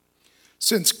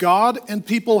 Since God and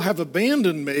people have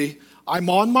abandoned me, I'm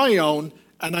on my own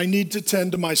and I need to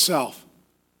tend to myself.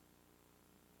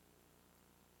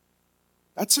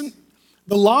 The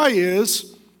lie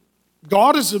is,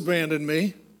 God has abandoned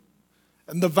me,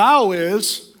 and the vow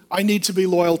is, I need to be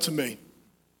loyal to me.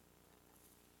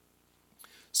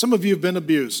 Some of you have been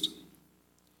abused.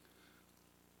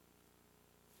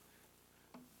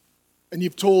 And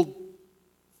you've told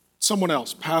someone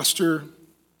else, pastor,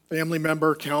 family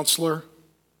member, counselor.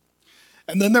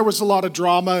 And then there was a lot of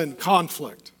drama and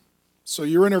conflict. So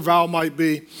your inner vow might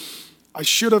be, I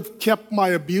should have kept my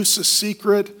abuse a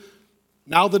secret.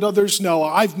 Now that others know,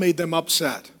 I've made them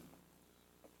upset.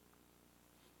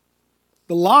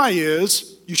 The lie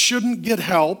is, you shouldn't get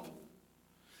help.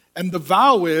 And the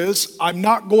vow is, I'm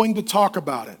not going to talk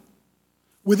about it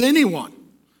with anyone.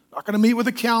 Not going to meet with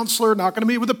a counselor, not going to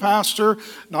meet with a pastor,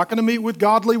 not going to meet with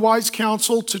godly, wise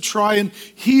counsel to try and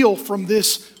heal from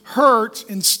this hurt.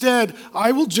 Instead,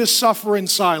 I will just suffer in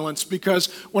silence because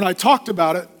when I talked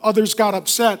about it, others got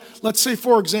upset. Let's say,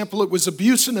 for example, it was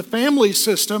abuse in the family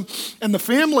system, and the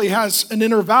family has an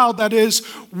inner vow that is,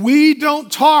 we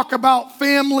don't talk about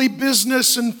family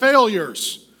business and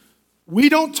failures. We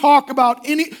don't talk about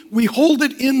we hold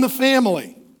it in the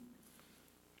family.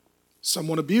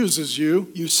 Someone abuses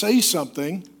you, you say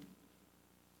something,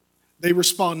 they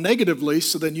respond negatively,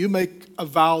 so then you make a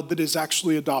vow that is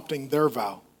actually adopting their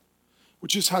vow,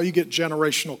 which is how you get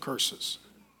generational curses.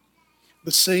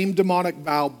 The same demonic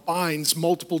vow binds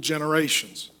multiple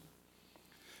generations.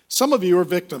 Some of you are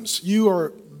victims.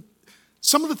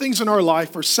 Some of the things in our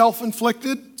life are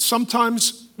self-inflicted.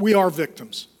 Sometimes we are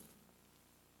victims.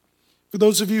 For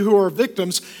those of you who are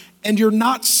victims, and you're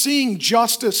not seeing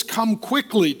justice come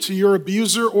quickly to your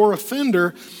abuser or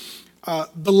offender,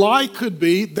 the lie could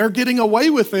be they're getting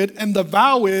away with it, and the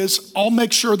vow is, I'll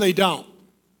make sure they don't.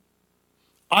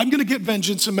 I'm going to get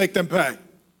vengeance and make them pay.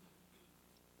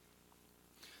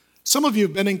 Some of you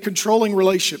have been in controlling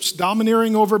relationships,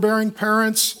 domineering, overbearing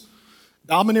parents,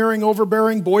 domineering,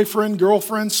 overbearing boyfriend,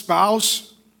 girlfriend,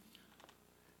 spouse.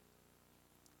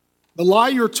 The lie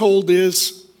you're told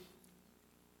is,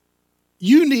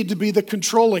 you need to be the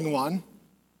controlling one.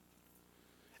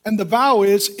 And the vow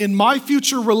is, in my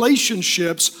future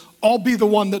relationships, I'll be the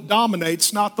one that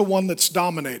dominates, not the one that's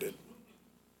dominated.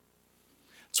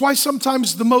 That's why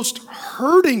sometimes the most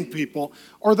hurting people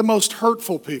are the most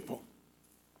hurtful people.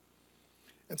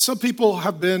 And some people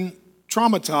have been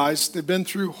traumatized. They've been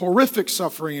through horrific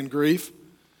suffering and grief.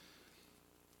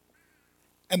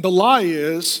 And the lie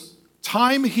is,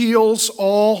 time heals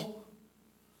all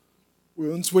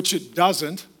wounds, which it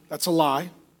doesn't. That's a lie.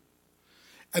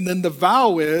 And then the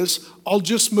vow is, I'll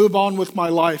just move on with my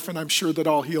life and I'm sure that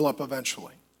I'll heal up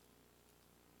eventually.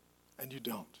 And you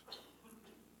don't.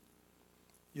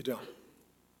 You don't.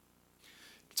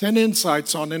 10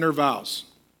 insights on inner vows.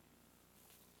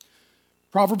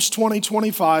 Proverbs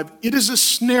 20:25, it is a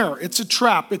snare, it's a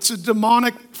trap, it's a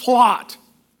demonic plot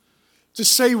to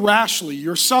say rashly,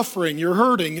 you're suffering, you're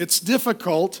hurting, it's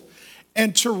difficult,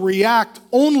 and to react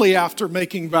only after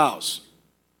making vows.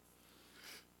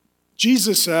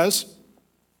 Jesus says,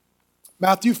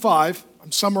 Matthew 5,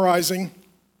 I'm summarizing,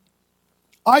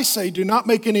 I say, do not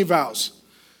make any vows.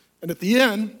 And at the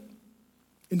end,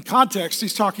 in context,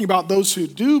 he's talking about those who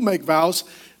do make vows.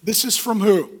 This is from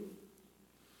who?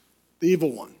 The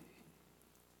evil one.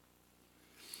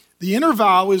 The inner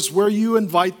vow is where you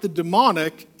invite the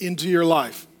demonic into your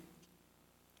life.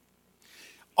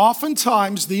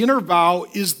 Oftentimes, the inner vow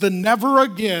is the never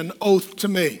again oath to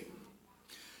me.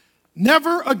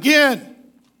 Never again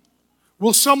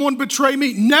will someone betray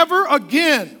me. Never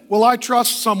again will I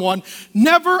trust someone.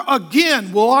 Never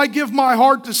again will I give my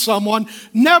heart to someone.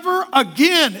 Never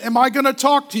again am I going to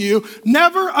talk to you.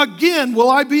 Never again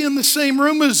will I be in the same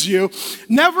room as you.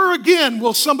 Never again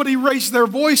will somebody raise their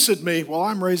voice at me while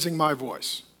I'm raising my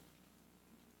voice.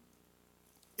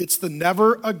 It's the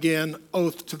never again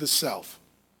oath to the self,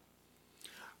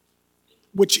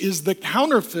 which is the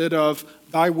counterfeit of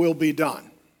thy will be done.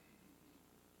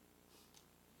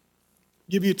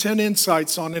 Give you 10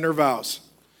 insights on inner vows.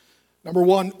 Number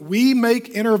 1, we make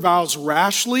inner vows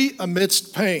rashly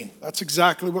amidst pain. That's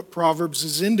exactly what Proverbs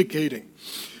is indicating.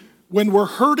 When we're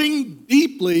hurting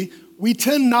deeply, we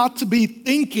tend not to be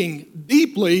thinking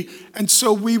deeply, and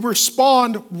so we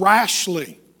respond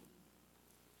rashly.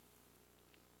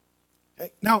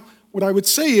 Okay? Now, what I would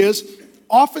say is,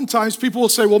 oftentimes people will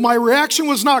say, well, my reaction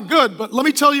was not good, but let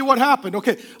me tell you what happened.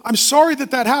 Okay, I'm sorry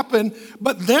that happened,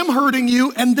 but them hurting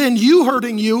you and then you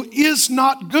hurting you is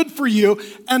not good for you,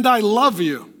 and I love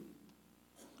you.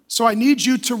 So I need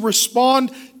you to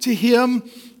respond to him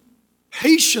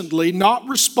patiently, not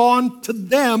respond to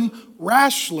them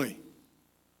rashly.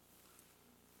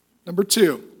 Number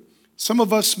 2, some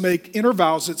of us make inner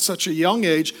vows at such a young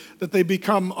age that they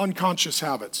become unconscious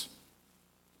habits.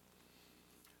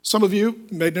 Some of you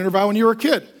made an inner vow when you were a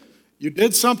kid. You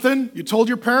did something, you told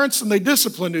your parents, and they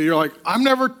disciplined you. You're like, I'm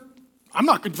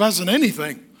not confessing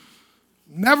anything.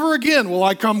 Never again will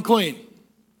I come clean.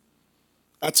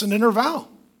 That's an inner vow.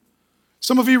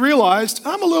 Some of you realized,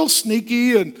 I'm a little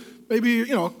sneaky and maybe,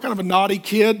 kind of a naughty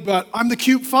kid, but I'm the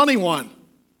cute, funny one.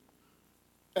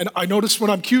 And I notice when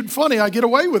I'm cute and funny, I get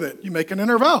away with it. You make an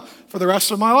inner vow. For the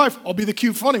rest of my life, I'll be the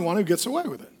cute, funny one who gets away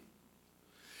with it.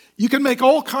 You can make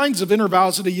all kinds of inner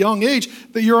vows at a young age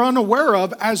that you're unaware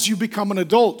of as you become an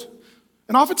adult.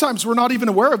 And oftentimes we're not even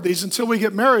aware of these until we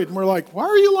get married and we're like, why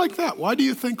are you like that? Why do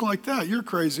you think like that? You're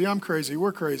crazy, I'm crazy,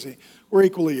 we're crazy. We're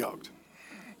equally yoked.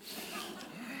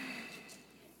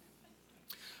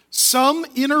 Some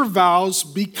inner vows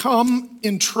become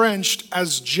entrenched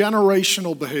as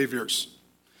generational behaviors.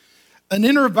 An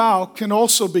inner vow can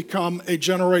also become a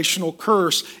generational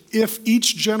curse if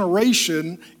each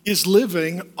generation is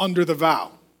living under the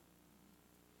vow.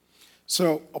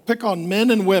 So I'll pick on men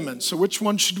and women. So which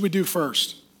one should we do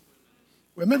first?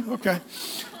 Women? Okay.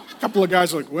 A couple of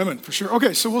guys are like, women, for sure.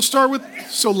 Okay, so we'll start with,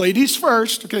 ladies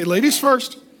first. Okay, ladies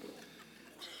first.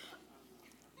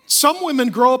 Some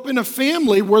women grow up in a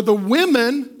family where the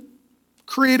women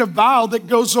create a vow that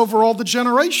goes over all the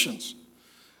generations.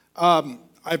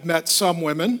 I've met some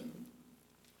women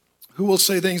who will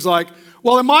say things like,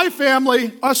 well, in my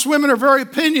family, us women are very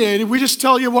opinionated. We just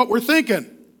tell you what we're thinking.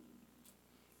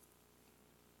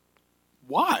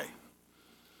 Why?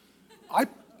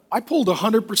 I pulled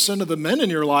 100% of the men in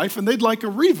your life and they'd like a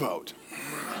revote.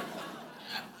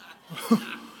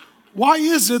 Why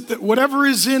is it that whatever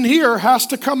is in here has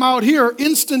to come out here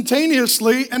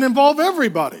instantaneously and involve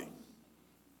everybody?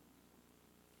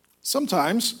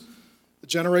 Sometimes the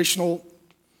generational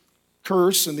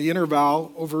curse and the inner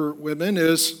vow over women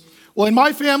is, well, in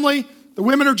my family, the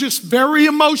women are just very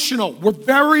emotional. We're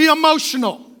very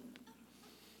emotional.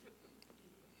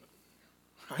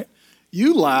 Right?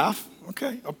 You laugh.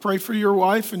 Okay, I'll pray for your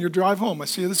wife and your drive home. I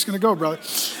see how this is going to go, brother.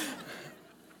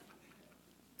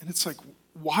 And it's like,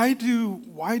 why do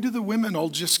the women all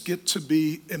just get to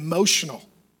be emotional?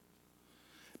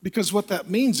 Because what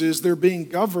that means is they're being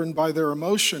governed by their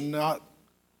emotion, not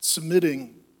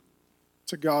submitting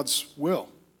to God's will.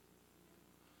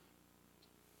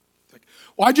 Like,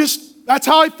 well, that's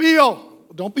how I feel.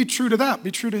 Well, don't be true to that.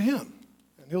 Be true to him,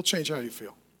 and he'll change how you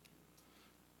feel.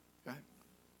 Okay?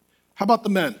 How about the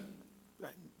men?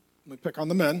 Let me pick on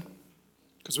the men,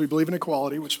 because we believe in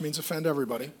equality, which means offend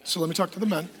everybody. So let me talk to the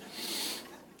men.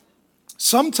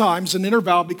 Sometimes an inner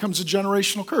vow becomes a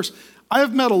generational curse. I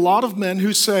have met a lot of men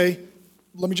who say,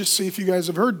 let me just see if you guys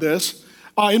have heard this.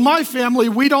 In my family,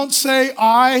 we don't say,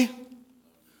 I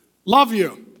love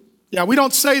you. Yeah, we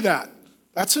don't say that.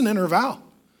 That's an inner vow.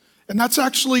 And that's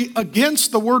actually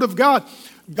against the word of God.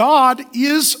 God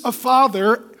is a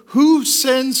father who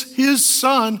sends his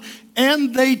son,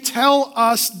 and they tell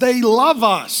us they love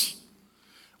us,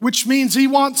 which means he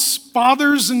wants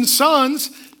fathers and sons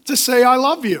to say, I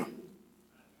love you.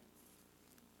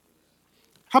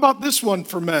 How about this one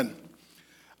for men?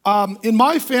 In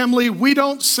my family, we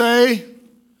don't say,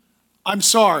 I'm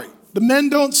sorry. The men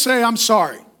don't say, I'm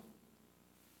sorry.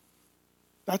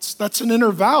 That's an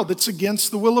inner vow that's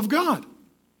against the will of God.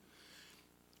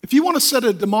 If you want to set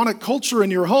a demonic culture in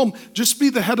your home, just be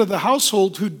the head of the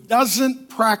household who doesn't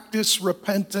practice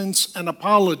repentance and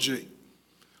apology.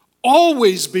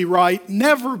 Always be right,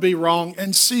 never be wrong,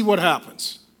 and see what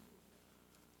happens.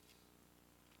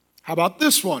 How about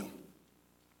this one?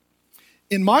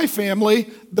 In my family,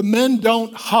 the men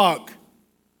don't hug.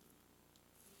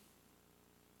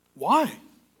 Why?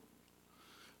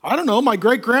 I don't know. My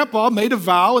great-grandpa made a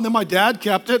vow, and then my dad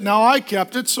kept it. Now I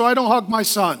kept it, so I don't hug my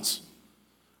sons.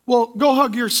 Well, go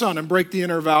hug your son and break the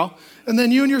inner vow, and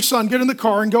then you and your son get in the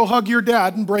car and go hug your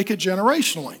dad and break it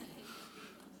generationally.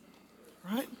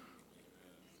 Right?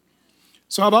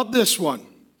 So how about this one?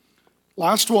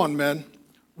 Last one, men.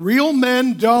 Real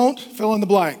men don't, fill in the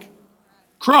blank,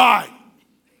 cry.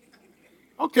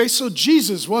 Okay, so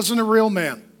Jesus wasn't a real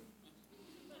man.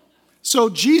 So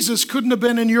Jesus couldn't have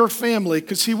been in your family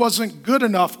because he wasn't good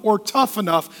enough or tough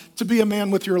enough to be a man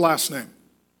with your last name.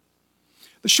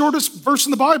 The shortest verse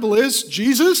in the Bible is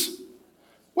Jesus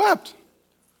wept.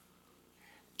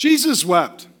 Jesus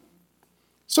wept.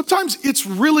 Sometimes it's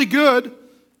really good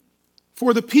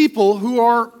for the people who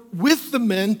are with the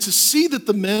men to see that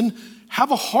the men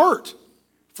have a heart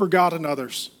for God and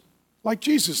others, like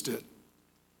Jesus did.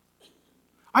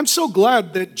 I'm so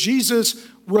glad that Jesus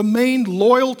remained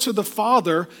loyal to the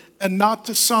Father and not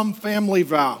to some family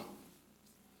vow.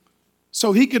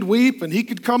 So he could weep and he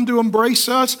could come to embrace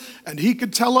us and he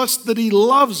could tell us that he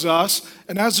loves us,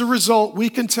 and as a result, we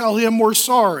can tell him we're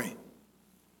sorry.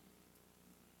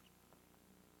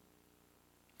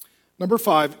 Number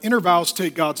 5, inner vows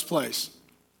take God's place.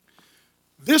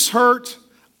 This hurt.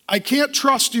 I can't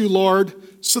trust you, Lord,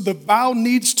 so the vow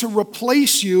needs to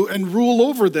replace you and rule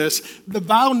over this. The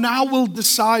vow now will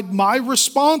decide my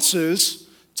responses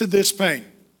to this pain.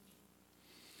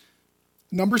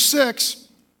 Number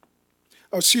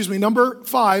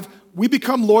 5, we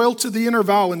become loyal to the inner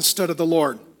vow instead of the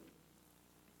Lord.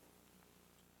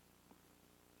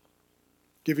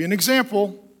 Give you an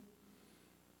example.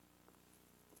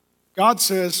 God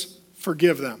says,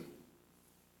 forgive them.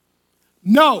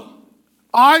 No,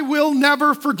 I will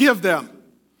never forgive them.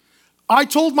 I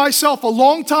told myself a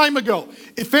long time ago,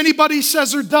 if anybody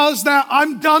says or does that,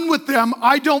 I'm done with them.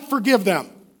 I don't forgive them.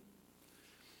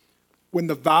 When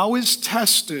the vow is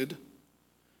tested,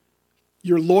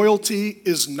 your loyalty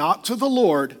is not to the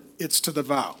Lord, it's to the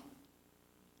vow.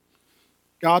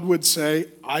 God would say,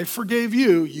 I forgave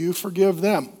you, you forgive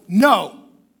them. No.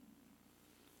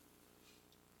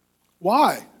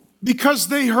 Why? Because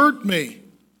they hurt me.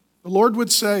 The Lord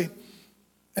would say,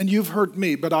 and you've hurt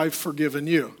me, but I've forgiven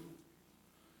you.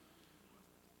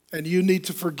 And you need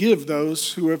to forgive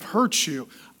those who have hurt you.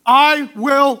 I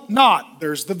will not.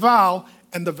 There's the vow,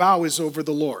 and the vow is over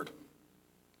the Lord.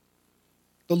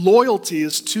 The loyalty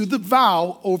is to the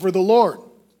vow over the Lord.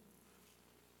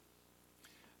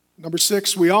 Number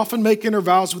 6, we often make inner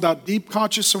vows without deep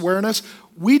conscious awareness.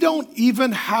 We don't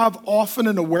even have often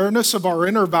an awareness of our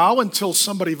inner vow until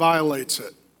somebody violates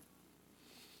it.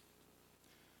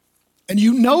 And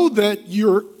you know that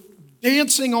you're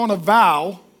dancing on a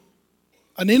vow,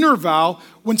 an inner vow,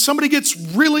 when somebody gets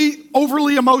really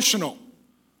overly emotional.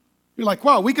 You're like,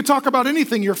 wow, we could talk about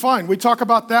anything, you're fine. We talk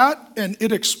about that, and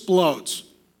it explodes.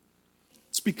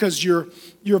 It's because you're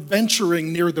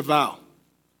venturing near the vow.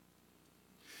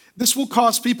 This will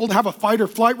cause people to have a fight or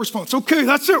flight response. Okay,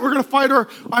 that's it, we're going to fight, or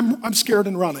I'm scared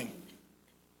and running.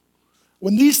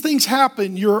 When these things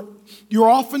happen, you're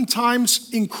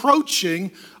oftentimes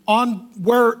encroaching on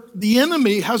where the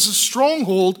enemy has a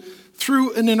stronghold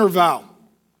through an inner vow.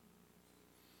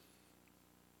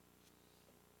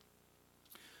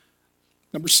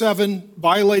 Number 7,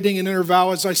 violating an inner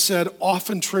vow, as I said,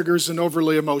 often triggers an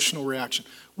overly emotional reaction.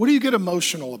 What do you get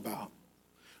emotional about?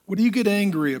 What do you get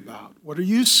angry about? What are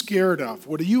you scared of?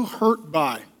 What are you hurt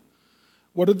by?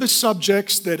 What are the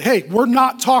subjects that, hey, we're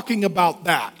not talking about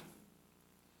that?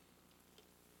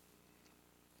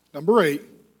 Number 8,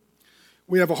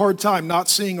 we have a hard time not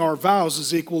seeing our vows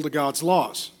as equal to God's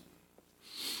laws.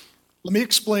 Let me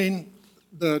explain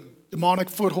the demonic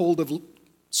foothold of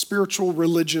spiritual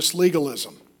religious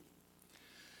legalism.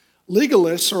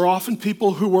 Legalists are often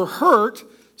people who were hurt,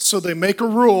 so they make a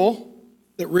rule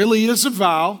that really is a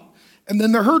vow, and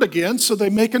then they're hurt again, so they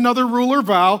make another rule or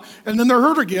vow, and then they're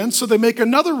hurt again, so they make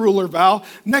another rule or vow.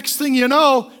 Next thing you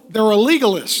know, they're a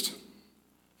legalist.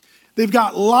 They've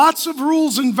got lots of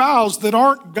rules and vows that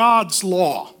aren't God's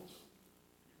law.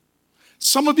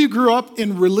 Some of you grew up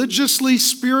in religiously,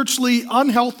 spiritually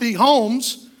unhealthy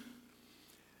homes,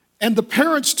 and the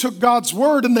parents took God's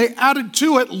word and they added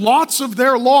to it lots of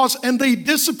their laws, and they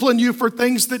disciplined you for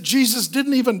things that Jesus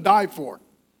didn't even die for,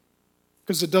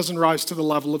 because it doesn't rise to the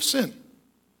level of sin.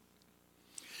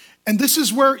 And this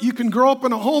is where you can grow up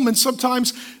in a home and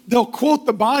sometimes they'll quote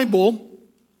the Bible,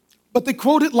 but they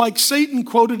quote it like Satan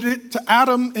quoted it to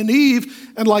Adam and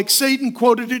Eve, and like Satan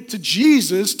quoted it to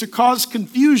Jesus, to cause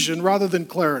confusion rather than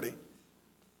clarity.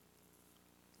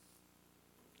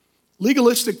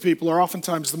 Legalistic people are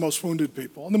oftentimes the most wounded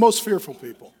people and the most fearful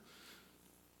people.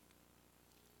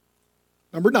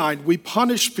 Number 9, we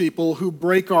punish people who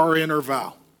break our inner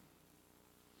vow.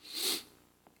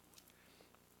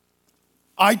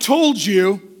 I told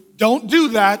you, don't do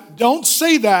that, don't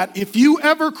say that. If you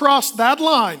ever cross that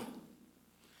line,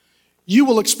 you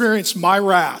will experience my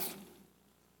wrath.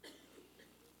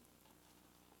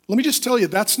 Let me just tell you,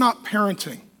 that's not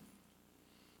parenting.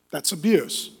 That's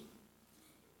abuse.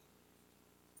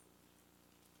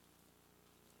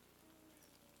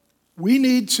 We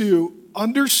need to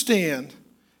understand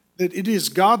that it is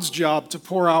God's job to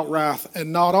pour out wrath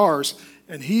and not ours.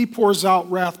 And he pours out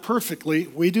wrath perfectly.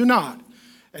 We do not.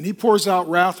 And he pours out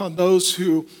wrath on those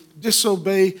who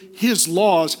disobey his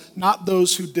laws, not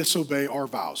those who disobey our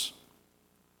vows.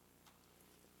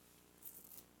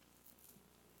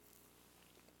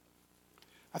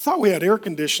 I thought we had air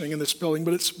conditioning in this building,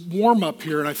 but it's warm up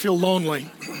here and I feel lonely.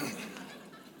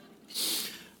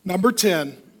 Number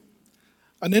 10,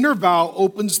 an inner vow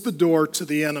opens the door to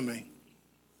the enemy.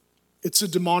 It's a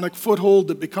demonic foothold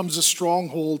that becomes a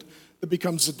stronghold, that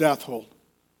becomes a death hold.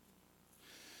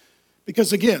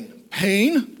 Because again,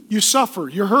 pain, you suffer,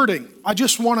 you're hurting. I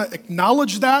just want to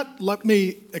acknowledge that. Let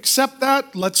me accept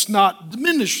that. Let's not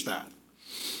diminish that.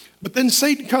 But then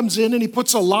Satan comes in and he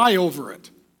puts a lie over it.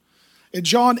 In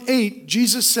John 8,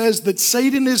 Jesus says that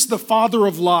Satan is the father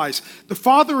of lies. The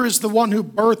father is the one who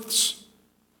births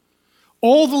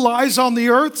all the lies on the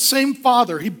earth, same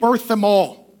father. He birthed them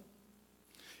all.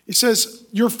 He says,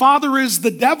 your father is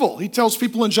the devil, he tells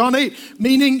people in John 8,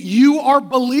 meaning you are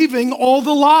believing all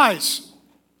the lies.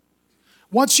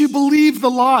 Once you believe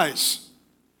the lies,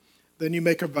 then you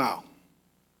make a vow.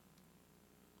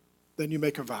 Then you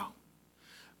make a vow.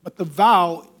 But the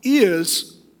vow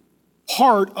is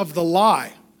part of the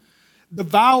lie. The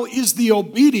vow is the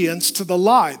obedience to the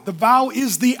lie. The vow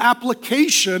is the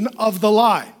application of the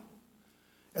lie.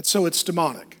 And so it's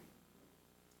demonic.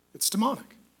 It's demonic.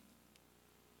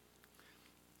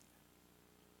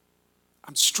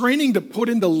 I'm straining to put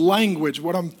into language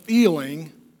what I'm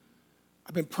feeling.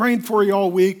 I've been praying for you all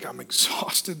week. I'm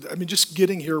exhausted. I mean, just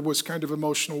getting here was kind of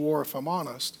emotional war, if I'm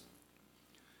honest.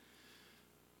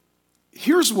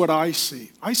 Here's what I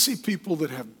see. I see people that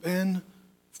have been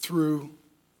through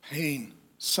pain,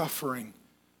 suffering,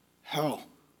 hell.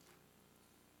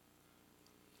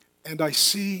 And I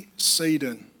see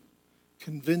Satan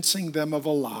convincing them of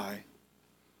a lie.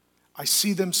 I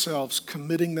see themselves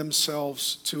committing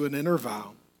themselves to an inner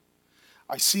vow.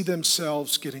 I see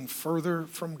themselves getting further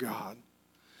from God.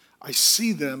 I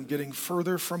see them getting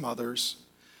further from others.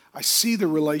 I see the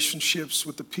relationships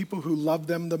with the people who love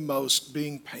them the most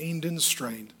being pained and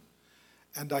strained.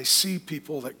 And I see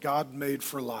people that God made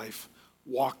for life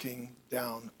walking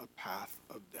down a path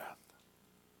of death.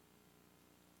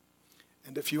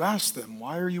 And if you ask them,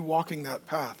 why are you walking that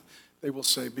path? They will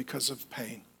say, because of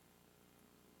pain.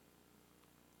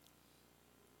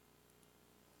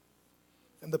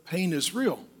 And the pain is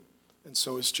real, and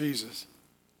so is Jesus.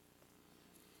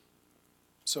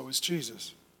 So is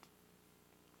Jesus.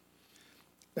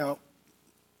 Now,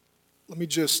 let me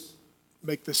just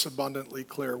make this abundantly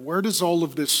clear. Where does all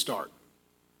of this start?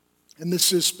 And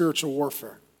this is spiritual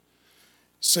warfare.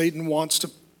 Satan wants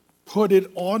to put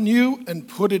it on you and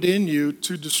put it in you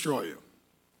to destroy you.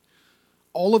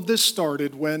 All of this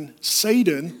started when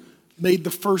Satan made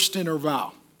the first inner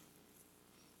vow.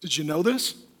 Did you know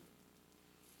this?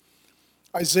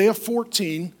 Isaiah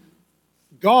 14,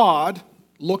 God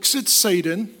looks at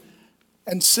Satan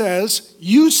and says,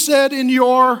 you said in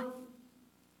your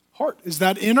heart. Is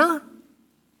that inner?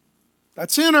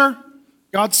 That's inner.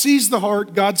 God sees the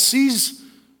heart. God sees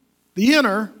the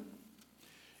inner.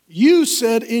 You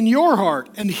said in your heart.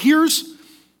 And here's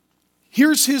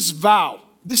his vow.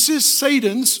 This is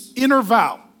Satan's inner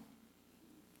vow.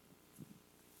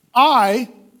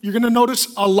 You're going to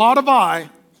notice a lot of I.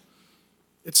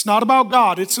 It's not about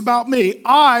God, it's about me.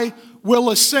 I will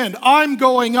ascend. I'm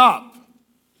going up.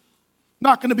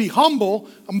 Not going to be humble,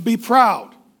 I'm going to be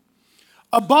proud.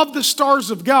 Above the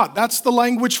stars of God, that's the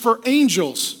language for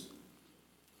angels.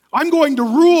 I'm going to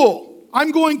rule. I'm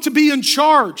going to be in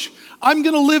charge. I'm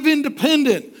going to live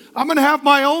independent. I'm going to have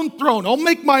my own throne. I'll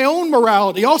make my own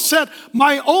morality. I'll set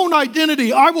my own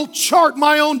identity. I will chart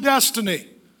my own destiny.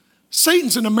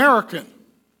 Satan's an American.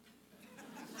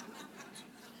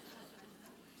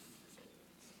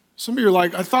 Some of you are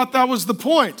like, I thought that was the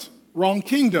point. Wrong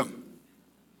kingdom.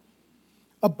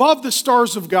 Above the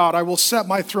stars of God, I will set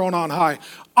my throne on high.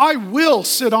 I will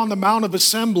sit on the Mount of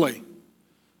Assembly.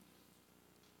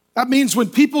 That means when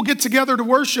people get together to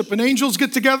worship and angels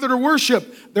get together to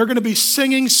worship, they're going to be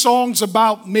singing songs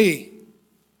about me.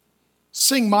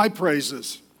 Sing my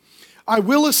praises. I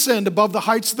will ascend above the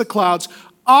heights of the clouds.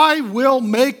 I will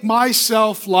make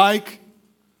myself like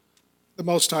the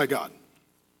Most High God.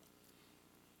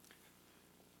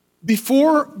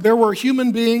 Before there were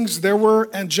human beings, there were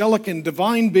angelic and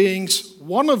divine beings.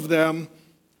 One of them,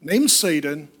 named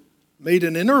Satan, made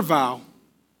an inner vow,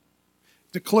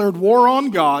 declared war on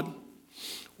God,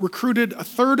 recruited a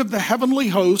third of the heavenly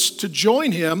host to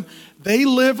join him. They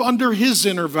live under his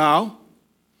inner vow.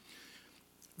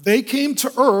 They came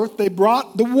to earth. They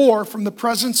brought the war from the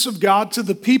presence of God to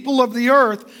the people of the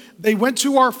earth. They went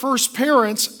to our first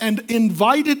parents and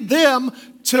invited them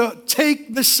to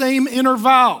take the same inner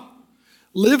vow.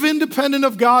 Live independent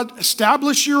of God,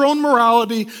 establish your own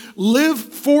morality, live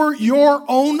for your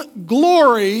own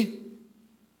glory,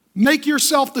 make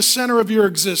yourself the center of your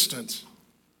existence.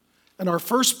 And our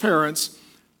first parents,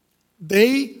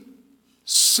 they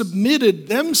submitted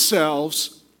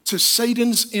themselves to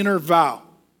Satan's inner vow.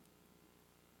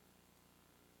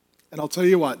 And I'll tell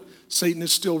you what, Satan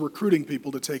is still recruiting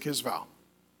people to take his vow.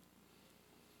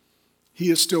 He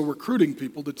is still recruiting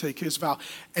people to take his vow.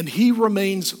 And he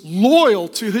remains loyal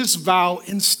to his vow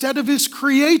instead of his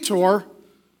creator.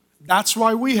 That's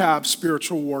why we have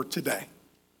spiritual war today.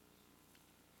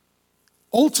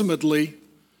 Ultimately,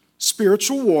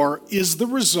 spiritual war is the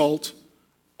result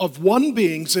of one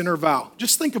being's inner vow.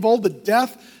 Just think of all the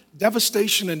death,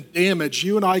 devastation, and damage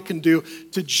you and I can do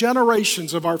to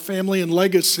generations of our family and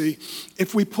legacy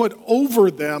if we put over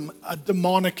them a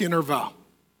demonic inner vow.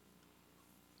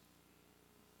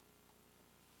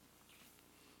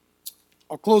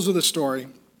 I'll close with a story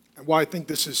and why I think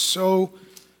this is so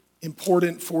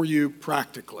important for you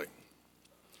practically.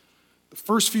 The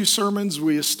first few sermons,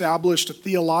 we established a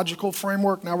theological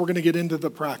framework. Now we're going to get into the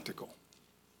practical.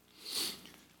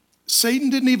 Satan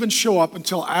didn't even show up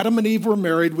until Adam and Eve were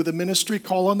married with a ministry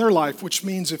call on their life, which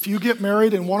means if you get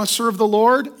married and want to serve the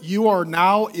Lord, you are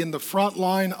now in the front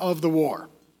line of the war.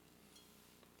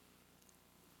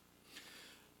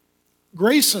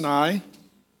 Grace and I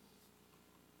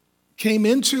came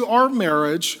into our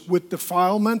marriage with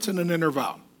defilement and an inner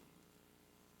vow.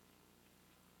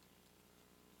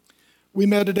 We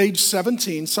met at age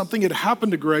 17. Something had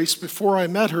happened to Grace before I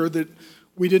met her that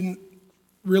we didn't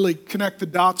really connect the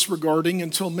dots regarding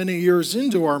until many years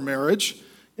into our marriage,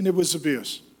 and it was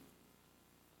abuse.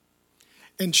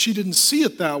 And she didn't see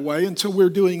it that way until we were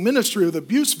doing ministry with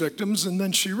abuse victims, and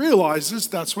then she realizes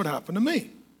that's what happened to me.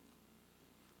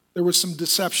 There was some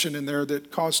deception in there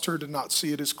that caused her to not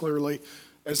see it as clearly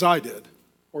as I did,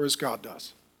 or as God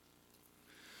does.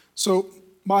 So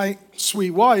my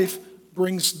sweet wife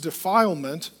brings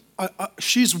defilement.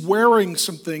 She's wearing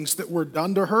some things that were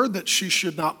done to her that she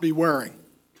should not be wearing.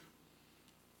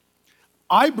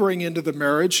 I bring into the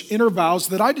marriage inner vows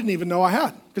that I didn't even know I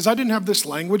had, because I didn't have this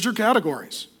language or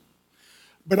categories.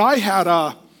 But I had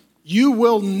a, you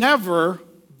will never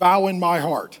bow in my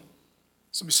heart.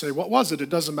 Somebody say, what was it? It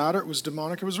doesn't matter. It was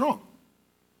demonic. It was wrong.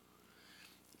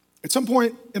 At some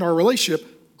point in our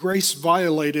relationship, Grace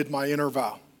violated my inner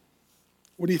vow.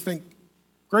 What do you think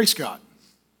Grace got?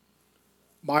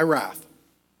 My wrath.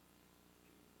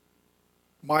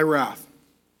 My wrath.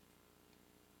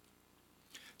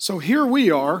 So here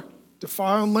we are,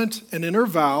 defilement and inner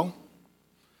vow,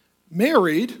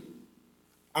 married.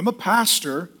 I'm a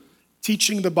pastor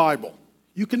teaching the Bible.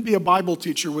 You can be a Bible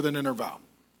teacher with an inner vow.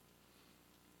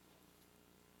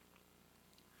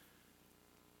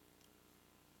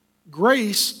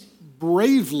 Grace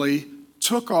bravely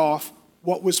took off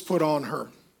what was put on her,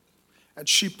 and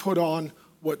she put on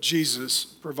what Jesus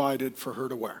provided for her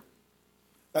to wear.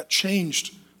 That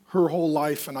changed her whole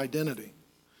life and identity.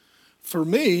 For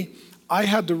me, I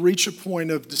had to reach a point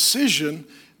of decision,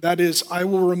 that is, I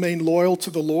will remain loyal to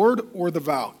the Lord or the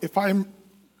vow. If I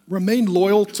remain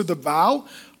loyal to the vow,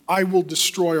 I will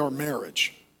destroy our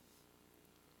marriage.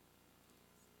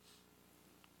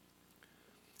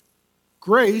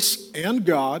 Grace and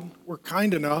God were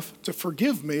kind enough to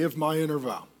forgive me of my inner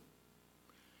vow.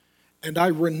 And I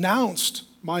renounced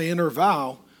my inner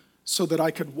vow so that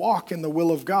I could walk in the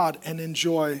will of God and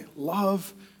enjoy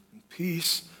love and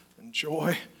peace and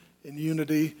joy and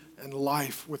unity and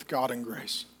life with God and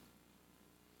grace.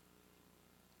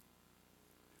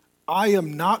 I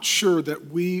am not sure that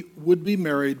we would be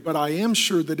married, but I am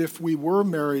sure that if we were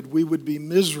married, we would be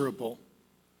miserable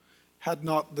had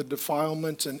not the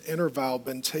defilement and inner vow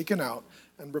been taken out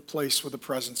and replaced with the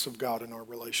presence of God in our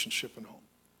relationship and home.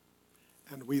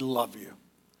 And we love you,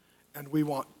 and we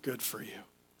want good for you,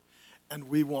 and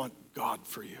we want God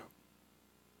for you.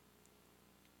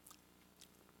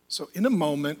 So in a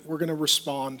moment, we're going to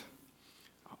respond.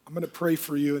 I'm going to pray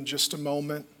for you in just a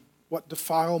moment. What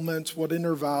defilement, what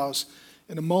inner vows.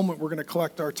 In a moment, we're going to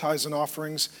collect our tithes and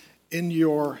offerings. In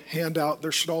your handout,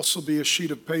 there should also be a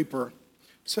sheet of paper.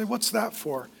 Say, what's that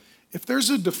for? If there's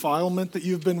a defilement that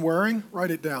you've been wearing,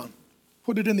 write it down.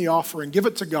 Put it in the offering. Give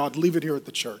it to God. Leave it here at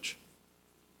the church.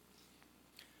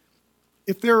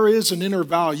 If there is an inner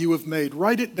vow you have made,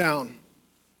 write it down.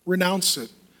 Renounce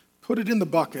it. Put it in the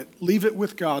bucket. Leave it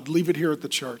with God. Leave it here at the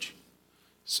church.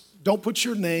 Don't put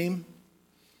your name.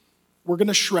 We're going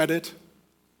to shred it,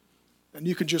 and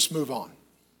you can just move on.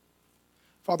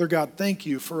 Father God, thank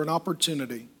you for an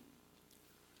opportunity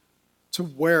to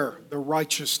wear the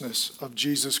righteousness of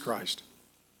Jesus Christ.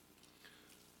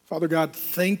 Father God,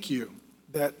 thank you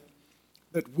that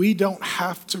we don't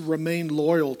have to remain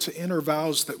loyal to inner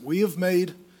vows that we have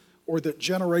made or that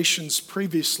generations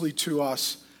previously to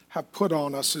us have put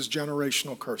on us as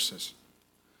generational curses.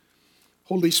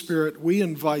 Holy Spirit, we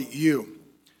invite you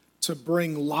to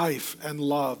bring life and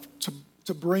love,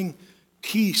 to bring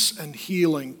peace and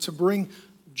healing, to bring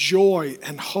joy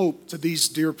and hope to these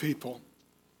dear people.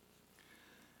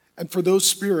 And for those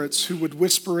spirits who would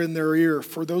whisper in their ear,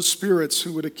 for those spirits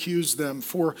who would accuse them,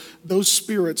 for those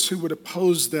spirits who would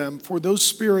oppose them, for those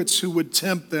spirits who would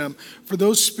tempt them, for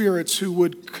those spirits who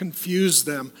would confuse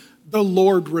them, the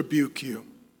Lord rebuke you.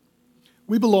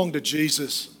 We belong to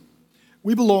Jesus.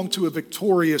 We belong to a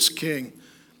victorious King.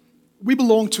 We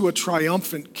belong to a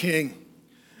triumphant King.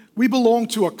 We belong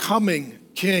to a coming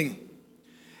King.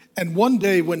 And one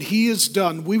day when he is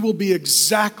done, we will be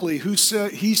exactly who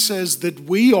he says that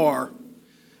we are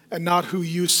and not who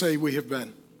you say we have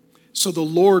been. So the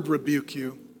Lord rebuke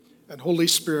you. And Holy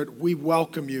Spirit, we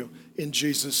welcome you in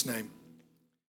Jesus' name.